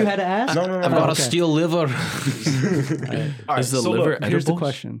question you had to ask? No. I've got a okay. steel liver. All right, Is the so liver look, Here's the edible?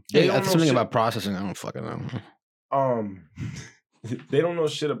 question. They Yeah, don't that's know something shit. about processing. I don't fucking know. They don't know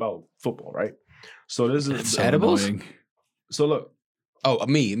shit about football, right? So this is So Edibles? annoying. So look, Oh,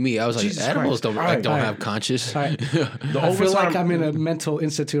 me. I was like, Jesus animals Christ. don't All right, don't all right. have conscious. All right. the I feel like overtime- I'm in a mental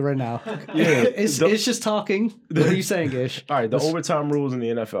institute right now. Yeah, It's just talking. What are you saying, Ish? All right, the overtime rules in the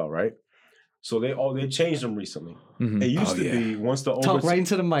NFL, right? So they changed them recently. Mhm. It used Oh, to yeah. be once the Talk overtime right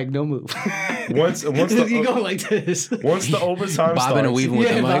into the mic. No move. once you the go like this. once the overtime Bobbing and starts. weaving with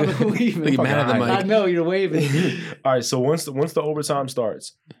the Yeah, mic. Bob, weaving. Like, mad at the Fucking mic. I know you're waving. All right, so once the overtime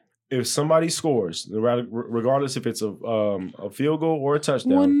starts, if somebody scores, regardless if it's a field goal or a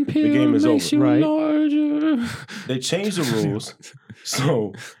touchdown, the game is over. Right. Larger. They changed the rules,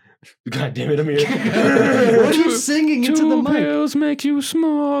 so God damn it, Amir. What are you singing into the Two mic? pills make you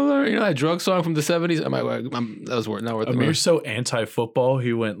smaller. You know that drug song from the 70s? That was not worth Amir's it. so anti-football,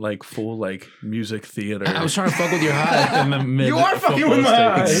 he went like full like music theater. I was trying to fuck with your high. in the mid You are fucking football with my state.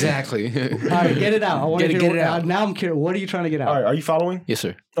 high. Exactly. All right, get it out. I want to Get hear it out. Now I'm curious. What are you trying to get out? All right, are you following? Yes,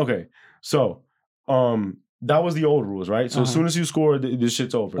 sir. Okay, so that was the old rules, right? So as soon as you score, this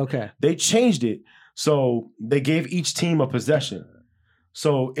shit's over. Okay. They changed it, so they gave each team a possession.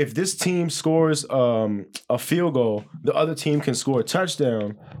 So if this team scores a field goal, the other team can score a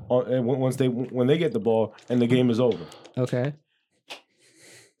touchdown when they get the ball, and the game is over. Okay.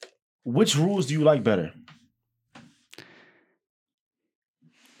 Which rules do you like better?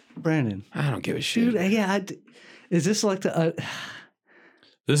 Brandon. I don't give a shit. Dude, yeah. Is this like the...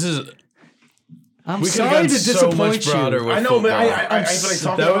 This is I'm We could've sorry gone to so disappoint much broader you. with I know, man. football. I feel like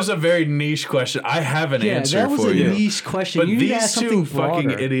talking That about was a very niche question. I have an answer that was for a you. niche question. But You need to these ask two something fucking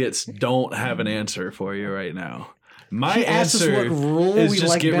broader. idiots don't have an answer for you right now. My He asked us answer what rule is we just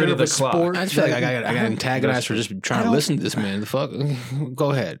like get rid better of the of a clock. sport. I just feel like I got antagonized for just trying to listen to this man. The fuck?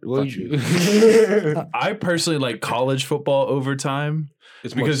 Go ahead. What would you? I personally like college football overtime.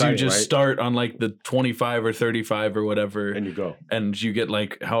 it's more Because you exciting, just right? start on like the 25 or 35 or whatever, and you go. and you get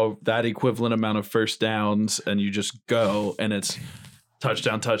like how that equivalent amount of first downs, and you just go, and it's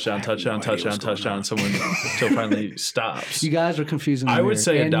touchdown, touchdown, touchdown, touchdown, touchdown. Someone until finally stops. You guys are confusing. I would Amir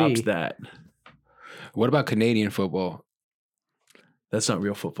say and adopt me. that. What about Canadian football? That's not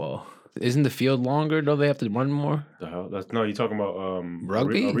real football. Isn't the field longer? Don't they have to run more? The hell? That's no. You're talking about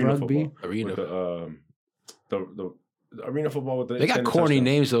Rugby? arena Rugby? football. Arena. With the arena football with the They got extended corny touchdown.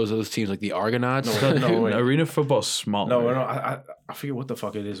 names. Those teams like the Argonauts. No, wait. Arena football's smaller. No, I forget what the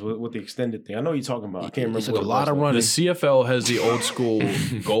fuck it is with the extended thing. I know what you're talking about. I can't remember. It's like what a it lot was, of though. running. The CFL has the old school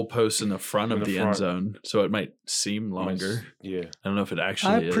goalposts in the front In of the the end front. zone, so it might seem longer. Yeah. I don't know if it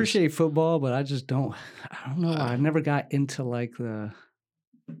actually I is. appreciate football, but I just don't. I don't know. I never got into like the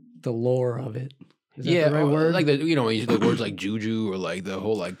lore of it. Is that Yeah, the right word? like when you the words like juju or like the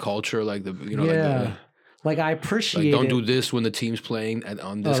whole like culture, like the yeah. Like I like appreciate don't it. do this when the team's playing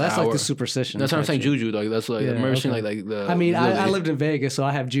on this that's hour. like the superstition. That's what I'm saying. type shit. Juju, like that's like Yeah, I've never seen okay. like the. I mean, I literally- lived in Vegas, so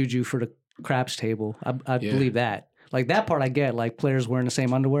I have juju for the craps table. I Yeah. believe that. Like that part, I get. Like players wearing the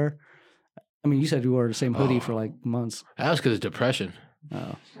same underwear. I mean, you said you wore the same hoodie for like months. That was because of depression.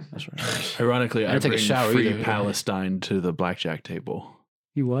 Oh, that's right. Ironically, I didn't take a bring shower free either. Palestine to the blackjack table.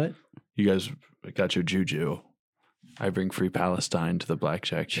 You what? You guys got your juju. I bring free Palestine to the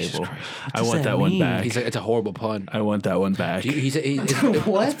blackjack table. I does want that that one mean? back. He's like, it's a horrible pun. I want that one back. He said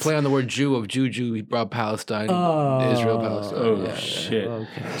What? It's play on the word Jew of Juju. He brought Palestine, Israel, Palestine. Oh Yeah. shit.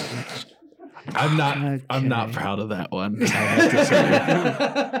 Okay. I'm not Okay. proud of that one. I have to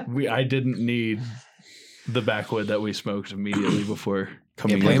say. I didn't need the backwood that we smoked immediately before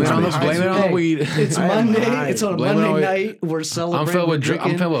coming Yeah, blame into it on this. the blame it on the weed. It's I am Monday. high. It's on a Blame it on Monday it. night. We're I'm celebrating. filled we're with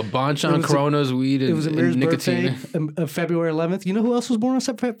drinking. I'm filled with Bonchon, It was a- Coronas, weed, It was and Amir's nicotine. birthday, February 11th. You know who else was born on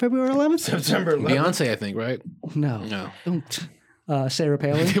February 11th? September 11th. Beyonce, I think, right? No. No. Sarah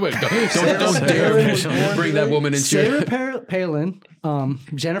Palin. Wait, don't dare bring that woman into Sarah your. Palin,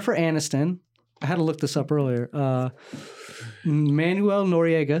 Jennifer Aniston. I had to look this up earlier. Manuel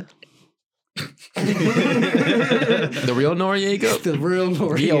Noriega, The real Noriega? the real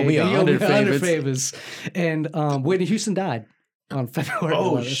Noriega. He owe me 100 favors. favors. And Whitney Houston died on February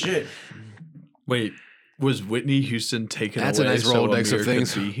 11th. Oh shit. Wait, was Whitney Houston taken That's a away nice so Rolodex of Amir could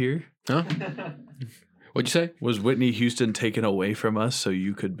things. be here? Huh? What'd you say? Was Whitney Houston taken away from us so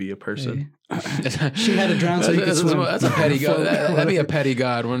you could be a person? She had to drown so you could That's- swim. That's a petty god. That'd be a petty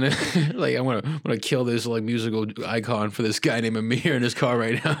god when like I'm gonna kill this like musical icon for this guy named Amir in his car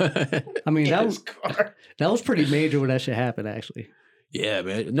right now. I mean, that was pretty major when that shit happened, actually. Yeah,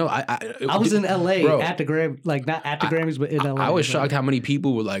 man. No, I was in LA Bro, at the not at the Grammys, but in LA. I was shocked how many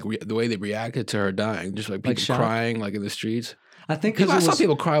people were like the way they reacted to her dying, just like people shocked? crying like in the streets. I think I because saw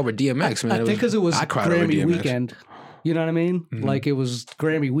people cry over DMX, man. I think because it was I cried over Grammy DMX. weekend. You know what I mean? Mhm. Like it was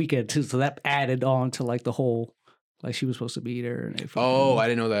Grammy weekend too, so that added on to like the whole. Like she was supposed to be there. And they Oh, I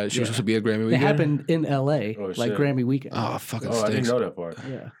didn't know that she was Yeah. supposed to be a Grammy it weekend. happened in LA, Oh, like shit. Grammy weekend. Oh, fucking Oh, I didn't stinks. know that part.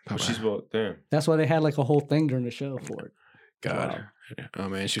 Yeah, But she's well, damn. that's why they had like a whole thing during the show for it. God. Oh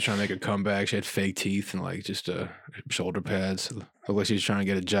man, she was trying to make a comeback. She had fake teeth and like just shoulder pads. Looked like she was trying to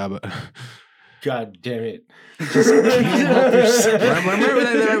get a job. God damn it.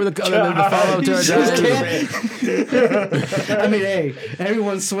 Remember the follow up to her Just dad? I mean, hey,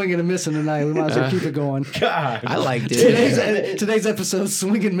 everyone's swinging and missing tonight. We might as well keep it going. God. I liked it. Today's episode,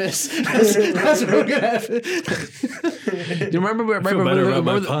 swing and miss. That's what we're gonna have. You remember? I feel better about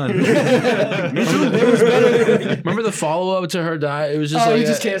my pun. Remember the follow up to her die? It was just Oh, like you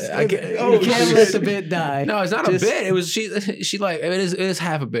just can't. I You can't let the bit die. No, it's not Just- a bit. It was she like it is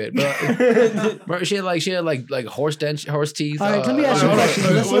half a bit, but she had like horse teeth. All right, let me ask you a Hold on.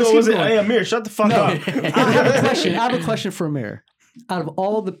 question. Let's What keep was it? going. Hey, Amir, shut the fuck up. I have a question. I have a question for Amir. Out of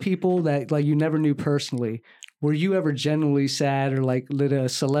all the people that like you never knew personally, were you ever genuinely sad or like let a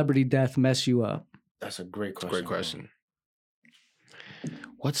celebrity death mess you up? That's a great question. Great question.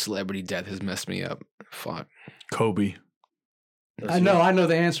 What celebrity death has messed me up? Fuck. Kobe. That's I know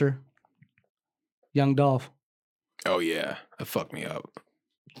the answer. Young Dolph. Oh yeah, that fucked me up.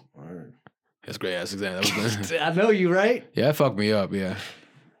 Word. That's a great ass example. That was I know you, right? yeah, that fucked me up. Yeah.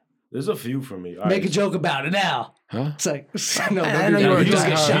 There's a few for me. All Make right. a joke about it now. Huh? It's like, no, I don't know do you that. were You just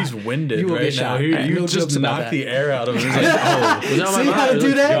get shot. He's winded You will right get now. shot. You No just jokes about knocked that. the air out of him. He's like, oh, Was that on my See how I mind?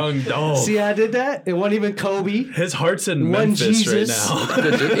 do that? young dog. See how I did that? It wasn't even Kobe. His heart's in One Memphis Jesus. right now.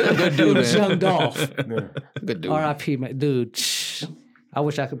 Good It dude, was young man. Dolph. Good dude. R.I.P. man, dude. I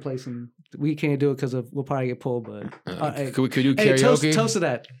wish I could play some. We can't do it because we'll probably get pulled. But hey, Could we do hey, karaoke? toast to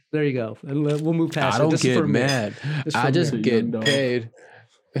that. There you go. And we'll move past I it. don't This is get for me. mad. This I for just me. get paid.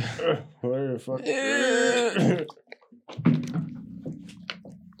 Where the fuck?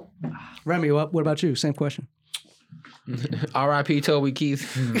 Remi, what about you? Same question. R.I.P. Toby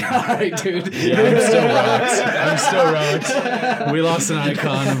Keith. All right, dude. Yeah, I'm still rocked. We lost an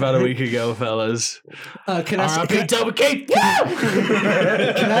icon about a week ago, fellas. Can I say R.I.P. Toby Keith.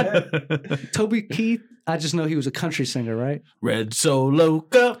 Toby Keith? I just know he was a country singer, right? Red Solo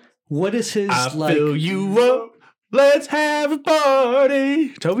Cup. What is his I like? fill you up. Let's have a party.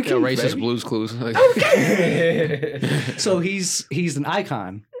 Toby Keith. Yeah, racist baby. Blues Clues. Like, So he's an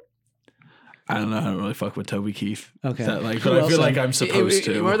icon. I don't know. I don't really fuck with Toby Keith. Okay. But I Who feel else like then? I'm supposed to.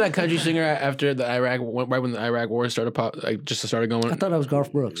 Remember that country singer after the Iraq, right when the Iraq War started, just started going? I thought that was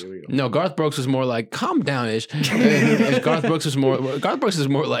Garth Brooks. No, Garth Brooks was more like calm down ish. Garth Brooks is more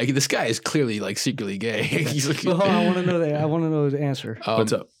like this guy is clearly like secretly gay. He's like, But hold on, I want to know that. I want to know the answer.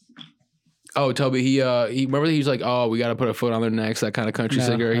 What's up? Oh, Toby, he remember he was like, oh, we got to put a foot on their necks. That kind of country No,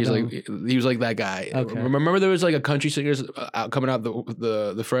 singer. I He don't. was like that guy. Okay. Remember there was like a country singers coming out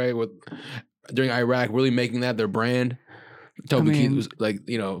the fray with during Iraq, really making that their brand. Toby Keith was like,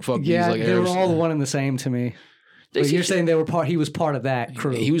 fuck. Yeah, he's like, they were all the one and the same to me. But you're saying they were part. He was part of that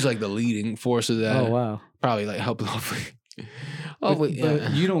crew. He was like the leading force of that. Oh wow. Probably like helped. But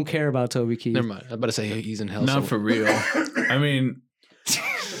Yeah. you don't care about Toby Keith. Never mind. I'm about to say he's in hell. Not for real. I mean,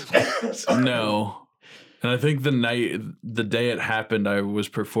 no. And I think the day it happened, I was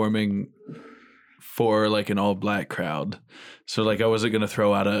performing for like an all black crowd. So like I wasn't going to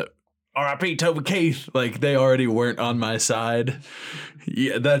throw out a R.I.P. Toby Keith. Like they already weren't on my side.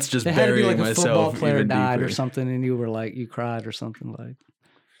 Yeah, that's just It had to be burying like a football myself player even died deeper. or something, and you were like, you cried or something like.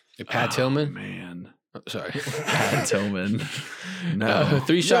 Pat Tillman. Man. Oh, sorry. Pat Tillman. No.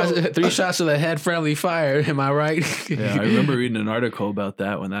 Three shots to the head, friendly fire. Am I right? Yeah, I remember reading an article about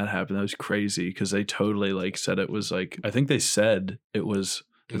that when that happened. That was crazy because they totally like said it was like I think they said it was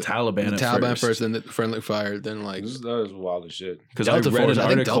the Taliban. The at Taliban first, then the friendly fire, then like That is wild as shit. because I Delta read Force- an I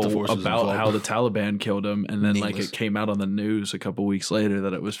think Delta article Force was about involved. how the Taliban killed him, and then like Nameless. it came out on the news a couple weeks later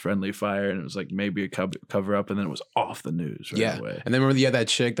that it was friendly fire, and it was like maybe a cover up, and then it was off the news right away. And then remember, that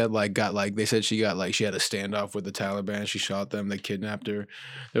chick that like got like they said she had a standoff with the Taliban. She shot them. They kidnapped her.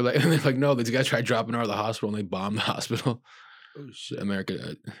 They're like, no, these guys tried dropping her out of the hospital and they bombed the hospital. Oh shit,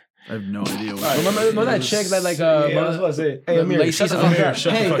 America. I have no idea. What Remember that chick that like I was about to say, hey, Amir, Lacey shut the said- fuck up.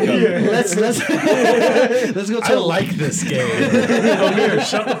 Shut Hey, the fuck up. let's go to I like this game. Amir,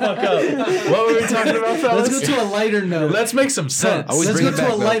 shut the fuck up. What were we talking about, fellas? let's go to a lighter note. Let's make some sense. Always Let's bring go it back,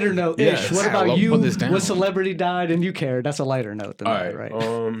 to a though. lighter note. Yes. Ish. What I about love you? putting this down. What celebrity died and you cared? That's a lighter note than All that, right.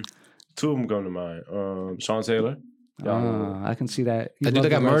 right? Two of them come to mind. Sean Taylor. I can see that. You That dude love that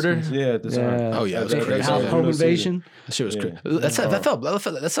got the murdered? Redskins. Yeah, at the time. Yeah. Oh, yeah, that's They- crazy. Home Yeah. invasion. That shit was Yeah. crazy.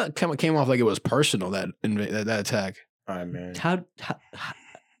 That's not came off like it was personal that attack. All right, man. How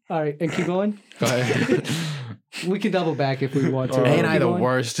all right, and keep going. Go ahead. We can double back if we want to. Ain't Keep I the going.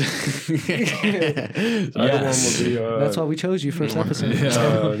 worst? The other one would be That's why we chose you first episode.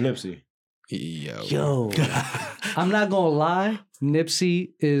 Nipsey. Yo. I'm not gonna lie.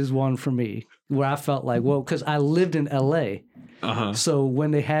 Nipsey is one for me where I felt like, well, because I lived in LA. So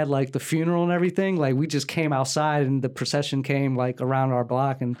when they had like the funeral and everything, like we just came outside and the procession came like around our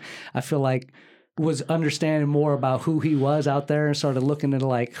block, and I feel like was understanding more about who he was out there and started looking at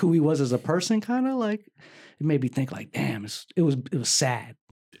like who he was as a person. Kind of like it made me think like, damn, it was sad.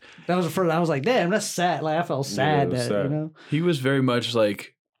 That was the first. I was like, damn, that's sad. Like I felt sad it was that sad. you know. He was very much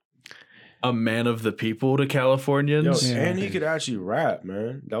like a man of the people to Yo, Californians. Yeah. and he could actually rap,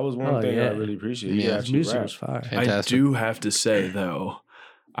 man. That was one Oh, thing yeah. I really appreciated. He Yeah, could His actually music rap. was fire. I Fantastic. do have to say though,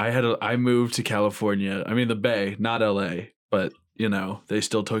 I moved to California. I mean the Bay, not LA, but you know, they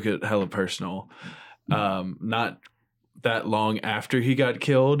still took it hella personal. Not that long after he got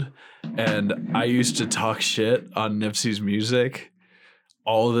killed, and I used to talk shit on Nipsey's music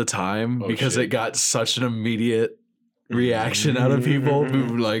all the time because shit. it got such an immediate reaction out of people.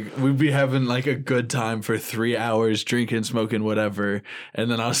 We'd be having like a good time for 3 hours, drinking, smoking, whatever, and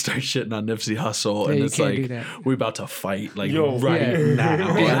then I'll start shitting on Nipsey Hussle, Yeah, and you it's can't do like that. we about to fight like Yo, right yeah.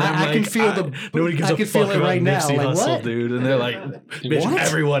 now. Yeah, And I'm I can like, feel nobody gives I a can fuck feel it about right now. Nipsey Like, Hussle, what? dude. And they're like, bitch, What?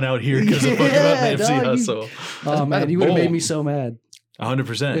 everyone out here gives a fuck about Yeah, Nipsey dog, you- Hussle. Oh man, you would have made me bold. so mad.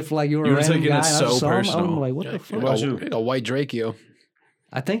 100%. If like you were You a were random taking guy, it and I so saw him, personal. I'm like, what the What fuck? about you? Like a white Drake, yo.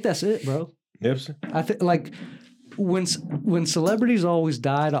 I think that's it, bro. Nipsey? I think like when celebrities always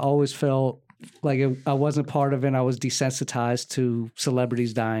died, I always felt like I wasn't part of it. And I was desensitized to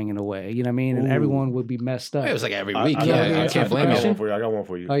celebrities dying in a way. You know what I mean? And Ooh. everyone would be messed up. It was like every week. I Yeah, I can't blame I got you. one for you. I got one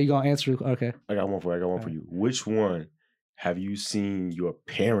for you. Oh, you gonna answer? Okay. I got one for you. Which one have you seen your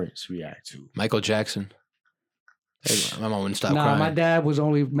parents react to? Michael Jackson. My mom wouldn't stop Nah, crying. my dad was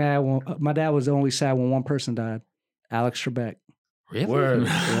only mad when my dad was only sad when one person died. Alex Trebek. Really? Word.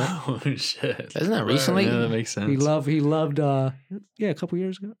 Oh shit! Isn't that recently? Yeah, that makes sense. He loved. A couple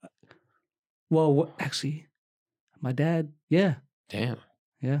years ago. Well, actually, my dad. Yeah, Damn.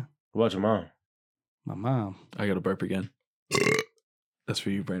 yeah. What about your mom? My mom. I got to burp again. That's for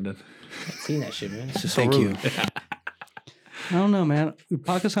you, Brandon. I've seen that shit, man. It's just Thank so you. rude. I don't know, man.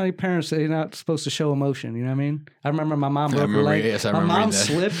 Pakistani parents, they're not supposed to show emotion. You know what I mean? I remember my mom broke her remember- leg. yes, I my remember mom that.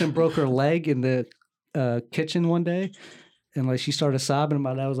 slipped and broke her leg in the kitchen one day. And like she started sobbing, and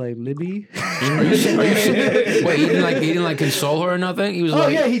my dad was like, "Libby." Are you Wait, he didn't like console her or nothing? He was Oh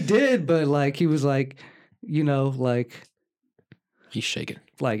like, yeah, he did, but like he was like, you know, like he's shaking.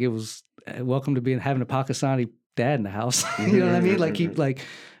 it was welcome to having a Pakistani dad in the house. You know what I mean? Like keep like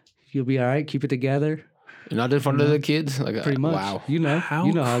you'll be all right, keep it together. You're not in front of the kids? Like, Pretty much. Wow. You know How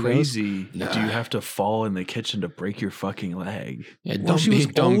you know how it goes. crazy Nah. do you have to fall in the kitchen to break your fucking leg? Yeah, Well, dumb, she was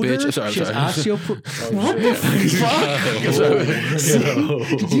dumb older. bitch. Sorry, She has sorry. What the fuck?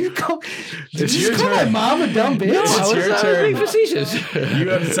 Did you call? Did It's you your just call my turn. mom a dumb bitch? No, it's your I was turn. being facetious. You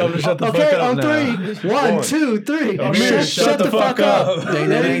have to tell them to shut the Okay, fuck up on now. 3. 1, 2, 3. Amir, Shut the fuck up. Ding,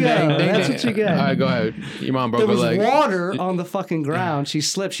 There ding, you go. ding, ding, That's ding. what you get. All right, go ahead. Your mom broke There her was leg. water on the fucking ground. She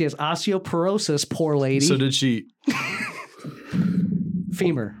slipped. She has osteoporosis. Poor lady. So did she?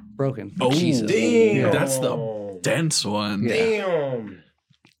 Femur broken. Oh, Damn. that's the dense one. Yeah. Damn.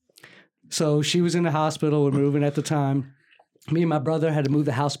 So she was in the hospital. We're moving at the time. Me and my brother had to move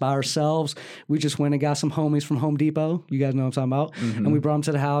the house by ourselves. We just went and got some homies from Home Depot. You guys know what I'm talking about. Mm-hmm. And we brought them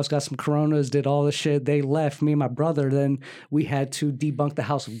to the house, got some Coronas, did all this shit. They left. Me and my brother, then we had to debunk the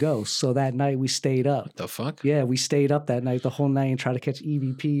House of Ghosts. So that night we stayed up. The fuck? Yeah, we stayed up that night, the whole night, and tried to catch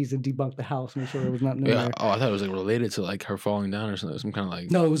EVPs and debunk the house, make sure there was nothing in Yeah. there. Oh, I thought it was like related to like her falling down or something. Some kind of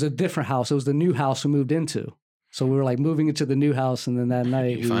like. No, it was a different house. It was the new house we moved into. So we were like moving into the new house, and then that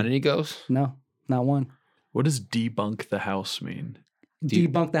night, You find any ghosts? no, not one. What does debunk the house mean?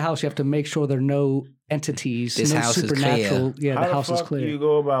 Debunk the house. You have to make sure there are no entities, This no house is supernatural. Yeah, How the house is fuck clear. do you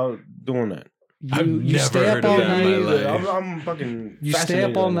go about doing that? I've You never stay heard up of all that in my night. life. I'm fucking. You stay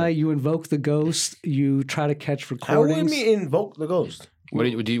fascinated up all on that. night. You invoke the ghost. You try to catch How would recordings. we invoke the ghost? What do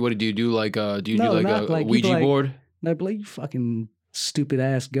you do? Like, do you No, do like not a like- you'd Ouija be like- board? No, but like, you fucking stupid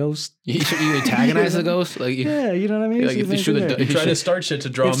ass ghost. You antagonize the ghost? Like, Yeah, you know what I mean. Like, if See they if shoot anything a there. You try to start shit to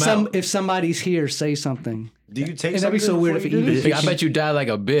draw them out. If somebody's here, say something. Do you take And that'd be something so weird before if you it do even- this? I bet you die like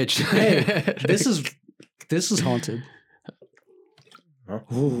a bitch. Hey, this is haunted.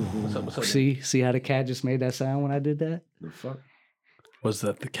 What's up? See how the cat just made that sound when I did that? The fuck? Was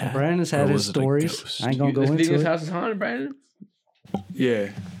that the cat? Brandon's Or had his was it a stories. ghost? I ain't gonna go This into Venus it. house is haunted, Brandon?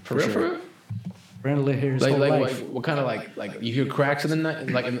 Yeah. For real? For real? Brandon lived here his Like, whole like, life. what kind of like you hear cracks in the night,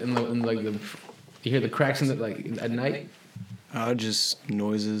 like in like the, you hear the cracks in the like at night, Just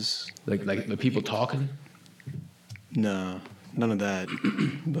noises. like the people talking. No, none of that.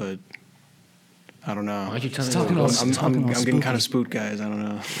 But I don't know. Why don't you tell me? talking there are all- ghosts? talking all I'm getting kind spooky. of spooked, guys. I don't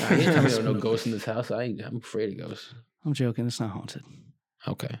know. Nah, you tell me there are no ghosts in this house. I'm afraid of ghosts. I'm joking. It's not haunted.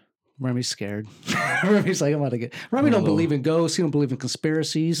 Okay. Remy's scared. Remy's like, I'm about to get. Remy don't believe in ghosts. He don't believe in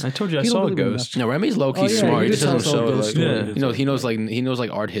conspiracies. I told you I He don't saw a believe in ghost. No, Remy's low key Oh, yeah, smart. you He just just tell doesn't us all show ghost like stories. you know he knows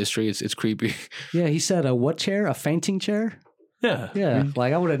like art history. It's creepy. Yeah, he said a what chair? A fainting chair? Yeah. Yeah,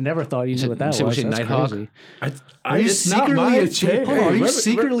 like I would have never thought you knew what that said- was. you said That's Nighthawk? crazy. I Are you it's not secretly my a chair. Hold on, are you Remy-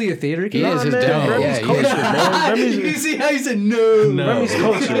 secretly a theater kid? He is his man, dad. Remy's Yeah, he culture, is. man. You see how he said no? No. Remy's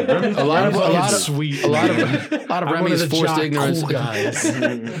culture. Remy's A lot of sweet. a lot of I'm one of Remy's the forced jock ignorance. cool guys.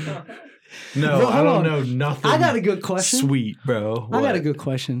 No, Bro, I hold don't on. know nothing. I got a good question. Sweet, bro. I got What? a good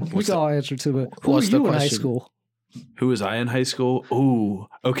question. We What's can all answer to it. Who were What's the you in high question? school? Who was I in high school? Ooh.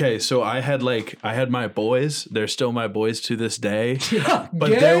 Okay, so I had my boys. They're still my boys to this day.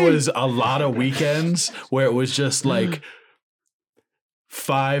 But there Gay? was a lot of weekends where it was just like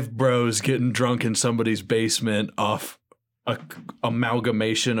 5 bros getting drunk in somebody's basement off a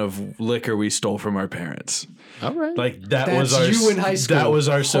amalgamation of liquor we stole from our parents. All right. Like that That's was our you in high school. that was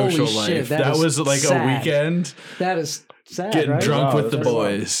our Holy social shit, life. that That is was like sad. a weekend That is sad, getting right? drunk Wow, with the that's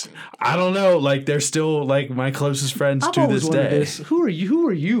boys. I don't know. Like they're still like my closest friends I've to always this wondered day. this. Who are you? Who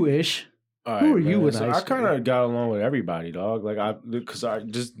are you, Ish? All Who are man. you in So high I kind school? of got along with everybody, dog. Like because I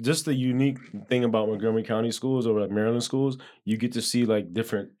just the unique thing about Montgomery County schools or like Maryland schools, you get to see like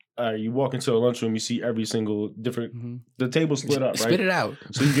different. You walk into a lunchroom, you see every single different. Mm-hmm. The table split up, right? Spit it out.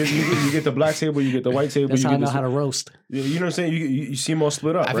 So you get the black table, you get the white table. That's you how I get know how to roast. You know what I'm saying? You see them all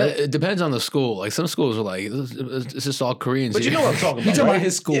split up, I right? feel, it depends on the school. Like some schools are like, it's just all Koreans. But you know what I'm talking about. You talking right? about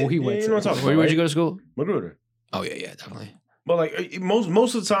his school? He went You to. know what I'm talking Where'd about. you go to school? Magruder. Oh yeah, definitely. But like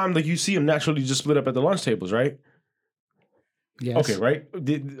most of the time, like you see them naturally just split up at the lunch tables, right? Yes. Okay, right.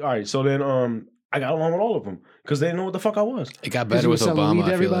 All right. So then, I got along with all of them because they didn't know what the fuck I was. It got Because better you with were selling weed Obama.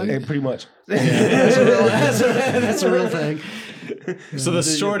 to I feel like. And pretty much. That's a real thing. So the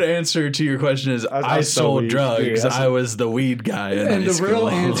short answer to your question is I sold sold weed. drugs. Yeah, I was the weed guy in And high the real school.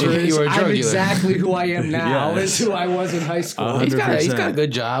 answer is You were a drug I'm dealer. exactly who I am now. Yes. Is who I was in high school. He's got a 100%.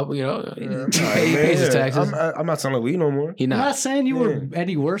 good job, you know. He All right, pays his man, taxes. I'm not selling weed no more. He I'm not. not saying you were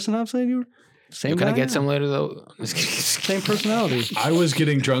any worse than I'm saying you were. Same Can I guy get now. some later though? Same personality. I was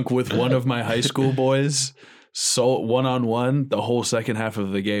getting drunk with one of my high school boys, so one-on-one the whole second half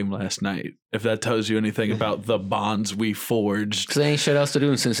of the game last night. If that tells you anything about the bonds we forged. Because there ain't shit else to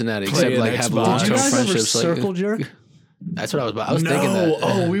do in Cincinnati Play except an like have Xbox. long Did you term guys ever friendships. circle Like, jerk? that's what I was about. I was thinking that.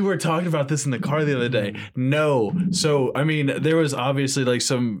 Oh, we were talking about this in the car the other day. No. So, I mean, there was obviously like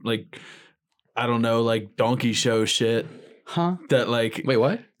some like, I don't know, like donkey show shit Huh? that like, Wait,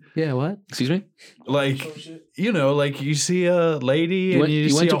 what? Yeah, what? Excuse me? like, you know, like you see a lady and you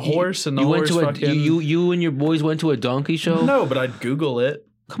see a horse and the you went horse to a fucking. you and your boys went to a donkey show. No, but I'd Google it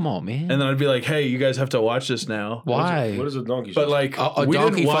Come on, man. and then I'd be like, hey, you guys have to watch this now. Why? What is a donkey? But like, A we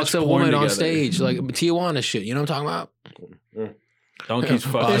donkey didn't watch fucks a porn woman on together. stage, like Tijuana shit. You know what I'm talking about? Donkeys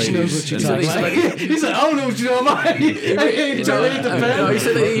fuck Fish ladies. knows what you're And talking then- about. He's like, I don't know what you're talking about. He tried to hit the pen. No, he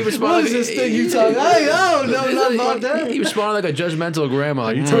said that he responded. What is this thing you talking about? Oh, no, not about that. He responded like a judgmental grandma.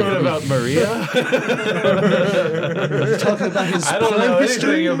 Like, You talking about Maria? Talking about his I don't know porn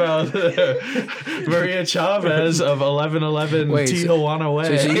history? anything about Maria Chavez of 1111 Wait, so- Tijuana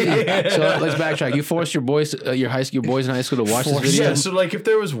Way. So let's backtrack. You forced your boys, your boys in high school to watch this video. Yeah, so like if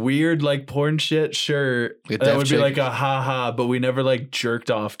there was weird like porn shit, sure, Like that deaf would chick. be like a haha, but we never like jerked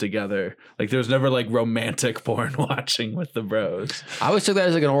off together. Like there was never like romantic porn watching with the bros. I always took that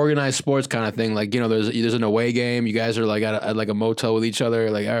as like an organized sports kind of thing. Like, you know, there's an away game. You guys are like at like a motel with each other.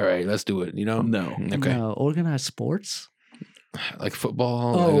 Like, all right, let's do it. You know? No. Okay. No, organized sports? Like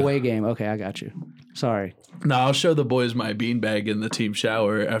football. Oh, like, away game. Okay, I got you. Sorry. No, I'll show the boys my beanbag in the team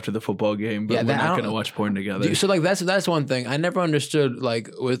shower after the football game, but Yeah, we're that- I not don't- gonna watch porn together. So like that's one thing I never understood. Like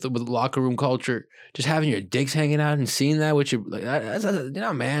with locker room culture, just having your dicks hanging out and seeing that with your like that's you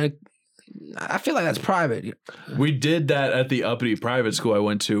know, man. I feel like that's private. We did that at the uppity private school I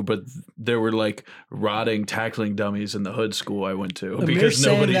went to, but there were like rotting tackling dummies in the hood school I went to Amir's because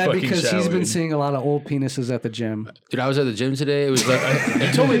saying nobody that fucking because he's been showered. seeing a lot of old penises at the gym. Dude, I was at the gym today. It was like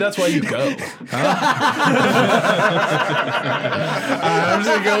You told me that's why you go. I'm just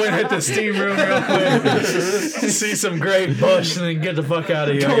gonna go and hit the steam room real quick, see some great bush, and then get the fuck out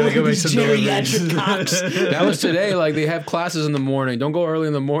of here. I gotta go make some Geriatric cocks. that was today. Like they have classes in the morning. Don't go early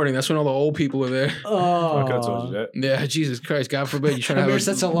in the morning. That's when all the old people are there. Fuck, I told Oh. you that. Yeah, Jesus Christ, God forbid you trying to have Amir a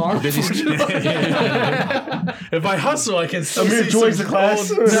sets alarm. busy. If I hustle, I can still Amir see joins some the class.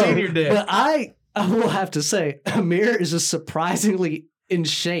 old No, senior dick. But I will have to say, Amir is just surprisingly in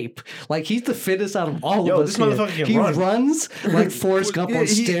shape. Like he's the fittest out of all Yo, of us. this motherfucker Here. can He run. runs like Forrest Gump on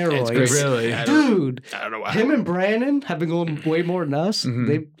steroids. great. Really? Dude, I don't know why. him and Brandon have been going way more than us.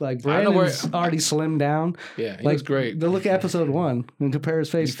 They like I know where- Brandon's already slimmed down. Yeah, he Like looks great. Go look at episode 1 and compare his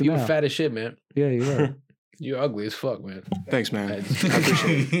face to You were now. fat as shit, man. Yeah, you are. You're ugly as fuck, man. Thanks, man.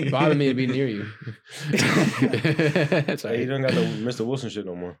 It bothered me to be near you. That's Hey, you don't got no Mr. Wilson shit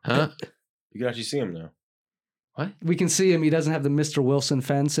no more. Huh? You can actually see him now. We can see him. He doesn't have the Mr. Wilson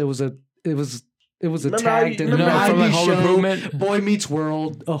fence. It was a Remember tag. how you- in the remember how from, like, 90s Home show, Improvement? Boy Meets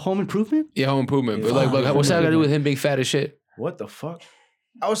World. Home Improvement? Yeah, Home Improvement. But Yeah. like, what's that got to do with him being fat as shit? What the fuck?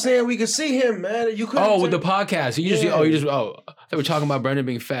 I was saying we could see him, man. You couldn't. Oh, with the podcast. You just, Yeah. they were talking about Brendan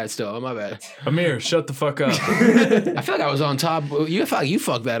being fat still. Oh, my bad. Amir, shut the fuck up. I feel like I was on top. You feel like you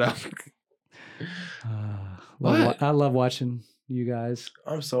fucked that up. What? I love watching you guys.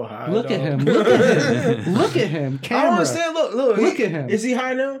 I'm so high. Look at dog. him. Look at him. Look at him. I Camera. don't understand. Look. Look at him. Is he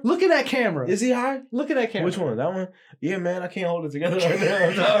high now? Look at that camera. Is he high? Look at that camera. Which one? That one? Yeah, man. I can't hold it together right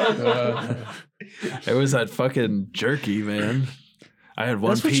now. dog. It was that fucking jerky, man. I had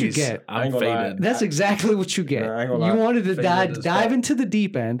one That's what you piece. get. I I'm ain't gonna lie. faded. That's exactly what you get. Nah, I ain't gonna You lie. wanted to Faded as dive fuck. into the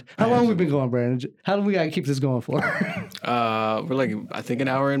deep end. How long have we been going, Brandon? How do we got to keep this going for? We're like, I think an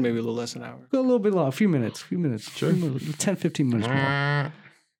hour in, maybe a little less than an hour. Go a little bit long. A few minutes. Sure. 10, 15 minutes more.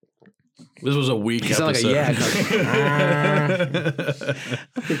 This was a weak You sound episode. like a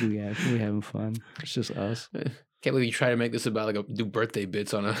I think we having fun. It's just us. Can't believe you try to make this about do birthday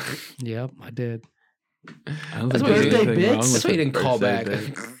bits on a. Yep, I did. I don't That's think why there's you anything bits? wrong with That's why you the didn't call back.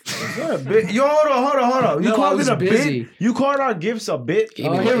 birthday thing. What a bit? Yo, hold on. You No, I called was it a busy. bit? You called our gifts a bit? Gave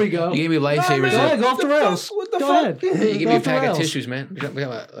Oh, me here li- we go. You gave me lifesavers. Go ahead, go off the rails. What the Go fuck? ahead. You gave Go me a off the pack of rails. tissues, man. We got,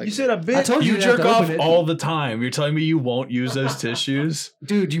 like, You said a bit? I told you You didn't have jerk to off open it. all the time. You're telling me you won't use those tissues?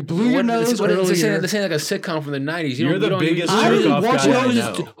 Dude, you blew your nose This earlier. ain't like a sitcom from the 90s. You're the biggest I jerk didn't off want guy you I to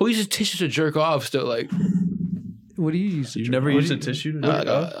know. Who uses tissues to jerk off still? Like, What do you use? You've never used a tissue to jerk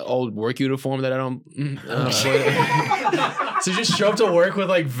off? an old work uniform that I don't. So you just show up to work with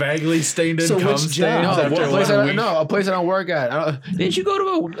like vaguely stained in So cum which stains job? after a place one week? a place I don't work at. Didn't you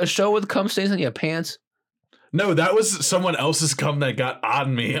go to a show with cum stains on your pants? No, that was someone else's cum that got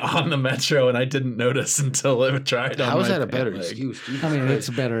on me on the metro, and I didn't notice until it tried on How is my that a better pant leg. excuse? I mean, it's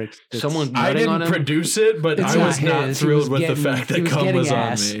better. Someone I nutting on didn't him? produce it, but It's I was not not his. He thrilled was with the getting- fact he that was cum getting was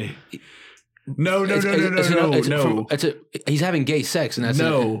ass. on me. No. He's having gay sex, and that's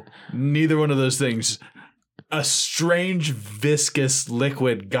No, neither one of those things. A strange viscous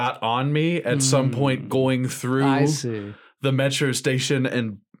liquid got on me at some point going I through see. the metro station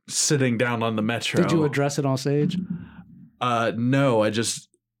and sitting down on the metro. Did you address it on stage? No, I just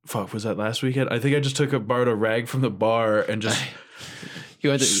was that last weekend? I think I just borrowed a rag from the bar and just You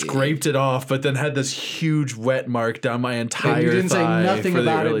had to, scraped it off, but then had this huge wet mark down my entire And you didn't say thigh nothing for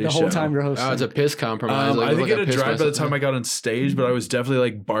about it early the whole show. time you're hosting. Oh, it's a piss compromise. I think like it a had piss dried by the mess. time I got on stage, but I was definitely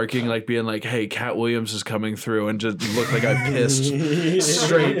like barking, like being like, "Hey, Cat Williams is coming through," and just looked like I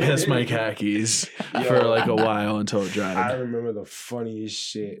straight pissed my khakis for like a while until it I dried. remember the funniest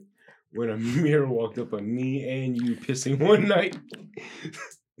shit when Amir walked up on me and you pissing one night.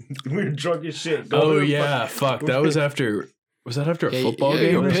 We were drunk as shit. Oh yeah, fuck. That was after. Was that after a football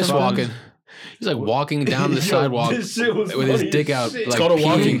game? You were or piss something? walking. He's like walking down the Yo, sidewalk this shit was with his funny dick as out. shit. It's Like called a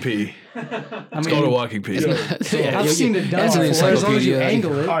walking peeing. pee. I It's mean, called a walking pee. Yeah, I've seen it done that's an before, as long as you encyclopedia.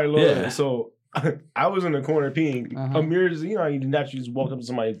 angle it. All right, look. Yeah. So I was in the corner peeing. Uh-huh. Amir's, you know, you naturally just walk up to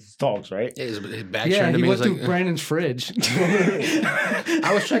somebody and talks, right? Yeah, his back Yeah, turned to he me. went Was through like, Brandon's fridge.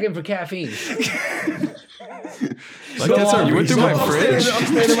 I was checking for caffeine. Like that's our You went through my fridge. I'm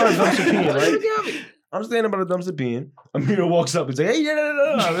standing by the dumpster peeing, right? I'm standing by the dumpster peeing. Amir walks up and says, "Hey,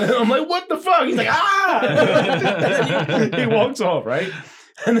 yeah." I'm like, "What the fuck?" He's like, "Ah!" he walks off, right?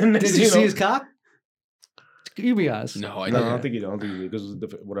 And then next Did thing you see know- his cock? You be honest. No, I No, didn't. I don't think he did. I don't think he did because it was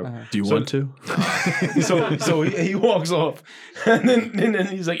different. Whatever. Uh-huh. Do you So- want to? So he walks off, and then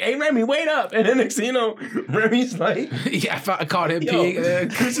he's like, "Hey Remi, wait up!" And then next thing you know, Remi's like, Yeah, I caught him "Yo,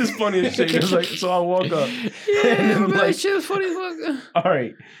 peeing. this is funny as shit." It's like, so I walk up, and Yeah, then I'm but like, that shit was funny as fuck. "All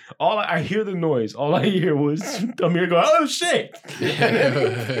right." I hear the noise. All I hear was Amir go, "Oh shit!"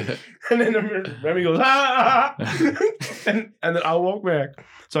 And then Remi goes, "Ah!" and then I walk back.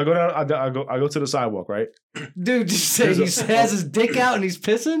 So I go down. I go to the sidewalk, right? Dude, did you say he has his dick out and he's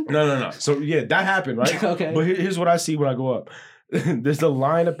pissing? No. So yeah, that happened, right? Okay. But here's what I see when I go up. There's a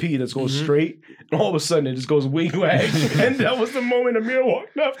line of pee that goes straight, and all of a sudden it just goes wing wag. And that was the moment Amir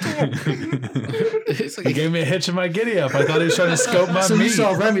walked up to him. It's like, He gave me a hitch in my giddy up. I thought he was trying to scope my So meat. you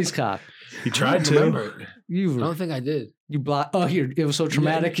saw Remy's cock. He I tried don't to. remember it. You I don't think I did. you blocked. Oh, here it was so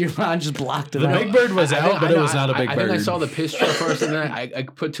traumatic. Your mind just blocked it The out. big bird was out, but it was not a big I bird. think I saw the piss truck first, and then I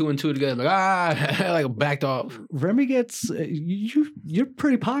put two and two together. Like like backed off. Remy gets you're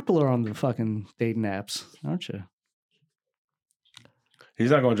pretty popular on the fucking dating apps, aren't you? He's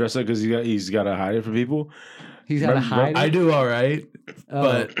not gonna dress up because he's got to hide it from people. He's had to hide. I it? do all right, Oh.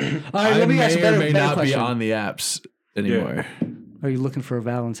 but all right. I Let me ask may a better, or may better not question. be on the apps anymore. Are you looking for a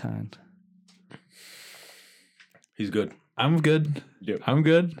Valentine? He's good. I'm good. Yep. I'm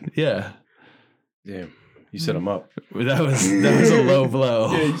good. Yeah. Damn, you set him up. That was a low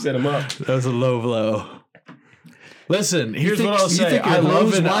blow. Yeah, you set him up. That was a low blow. Listen, here's You think- what I'll you say. think your I love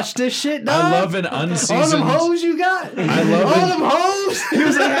hoes an watch this shit. I Dog? love an all them unseasoned. hoes you got. I love all it. them hoes. He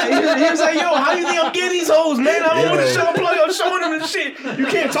was like, "Yo, how you think I'm getting these hoes, man? I'm on the show, I'm showing them the shit. You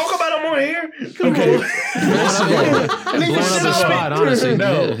can't talk about them on here. Come Okay. on. Blowing up the spot, honestly.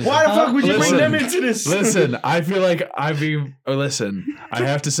 No. Why the fuck would you bring Listen. them into this? Listen, I feel like listen, I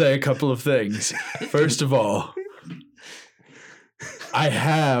have to say a couple of things. First of all, I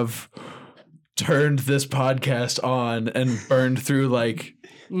have turned this podcast on and burned through like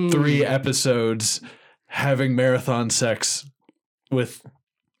 3 episodes having marathon sex with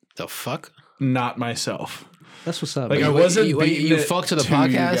The fuck? not myself. That's what's up. Like man. I wasn't you beating it fucked to the you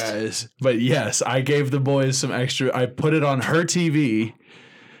podcast? guys, but yes, I gave the boys some extra. I put it on her TV,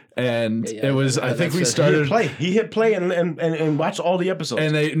 And it was. I think we He started. hit play and watched all the episodes.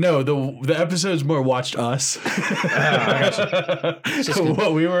 And the episodes more watched us.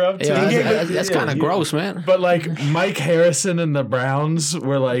 What we were up to. Yeah, that's kind of gross, man. But like Mike Harrison and the Browns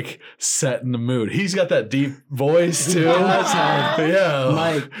were like set in the mood. He's got that deep voice too. Yeah,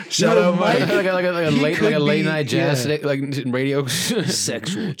 Mike. Shout out Mike. like a late night jazz like radio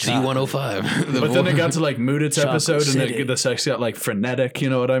sexual G105. But then it got to like Moodit's episode, City. and the sex got like frenetic. You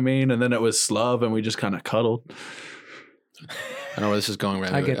know what I mean? And then it was Slub, and we just kind of cuddled. I know where this is going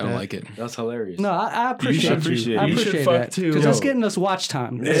right now. I don't like it. That's hilarious. No, I appreciate appreciate it. I it. You should appreciate fuck that too. because that's getting us watch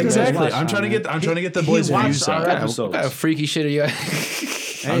time. Exactly. I'm trying to get the boys' views our up. episodes. What kind of freaky shit are you?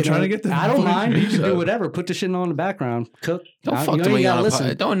 I'm trying to get the. I don't mind. You views can do up. whatever. Put the shit on the background. Cook. Don't You fuck know to you me gotta on a listen.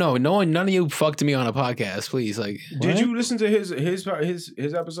 podcast. None of you fucked me on a podcast, please. Like, Did you listen to his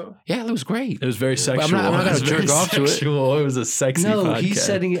episode? yeah, it was great. It was very sexual. I'm not gonna It was very jerk off to it. sexual. It was a sexy No, podcast. he's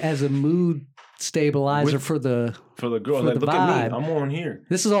setting it as a mood stabilizer for the. For the girl, For like, the look at vibe. me, I'm on here.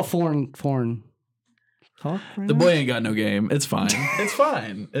 This is all foreign talk. Right The now? boy ain't got no game. It's fine. It's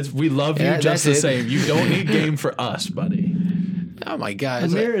fine. We love you Yeah, just the that's it. same. You don't need game for us, buddy. Oh my god,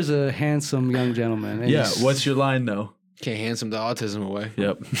 it's Amir is a handsome young gentleman. and Yeah. he's- What's your line though? can't handsome the autism away.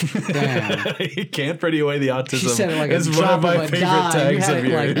 Yep. Damn. He can't pretty away the autism. She said it like it's a one drop of my of a favorite dime. You tags had of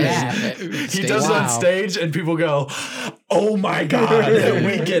it like yours. that. He does it on Wow. stage, and people go, "Oh my god,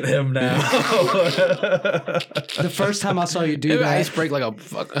 we get him now." The first time I saw you do Maybe that, ice break like a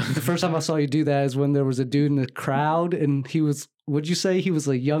fuck. the first time I saw you do that is when there was a dude in the crowd, and he was. Would you say he was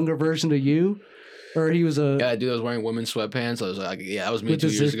a younger version of you, or he was a? Yeah, dude, I was wearing women's sweatpants. I was like, yeah, that was me With 2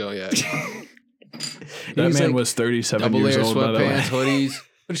 the years zip- ago. Yeah, That was man like- was 37 double years layer old. By the way. sweatpants, hoodies.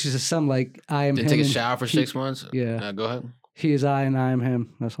 What she said? Something like I am. Didn't him take a and shower for he- 6 months. Yeah. Go ahead. He is I and I am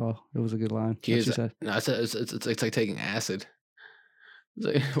him. That's all. It was a good line. He What is. she said. No, it's like taking acid.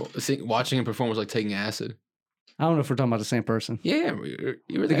 It's like, watching him perform was like taking acid. I don't know if we're talking about the same person. Yeah,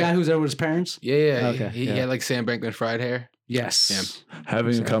 you were The there. guy who's there with his parents. Yeah. Okay, He yeah. had like Sam Bankman fried hair. Yes.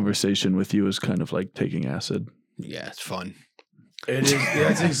 Having a conversation with you is kind of like taking acid. Yeah, it's fun. It is.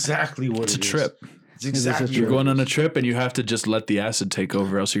 That's exactly what It's a it is. trip. It's exactly. You're what going it on a is. trip, and you have to just let the acid take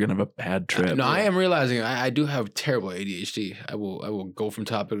over, else you're gonna have a bad trip. No, I am realizing I do have terrible ADHD. I will go from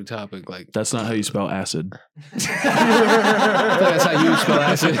topic to topic. Like That's not how you spell acid. that's how you spell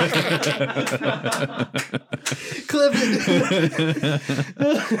acid. Clip it.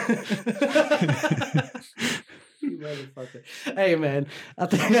 You motherfucker. Hey man, I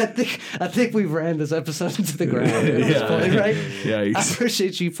think we ran this episode into the ground at this point, right? Yeah. I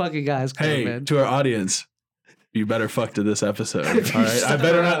appreciate you fucking guys coming, Hey, man. to our audience, you better fuck to this episode. All right, I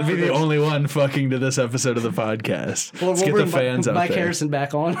better not be the only one fucking to this episode of the podcast. Well, Let's we'll get the bring fans out Mike there. Harrison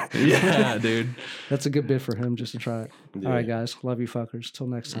back on. Yeah, dude. That's a good bit for him just to try it. All right, guys. Love you fuckers. Till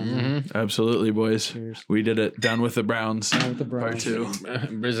next time. man. Absolutely, boys. Cheers. We did it. Down with the Browns. With the Part Browns. 2.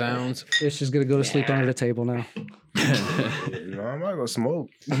 Resounds. It's just gonna go to sleep under the table now. No, I'm not gonna smoke.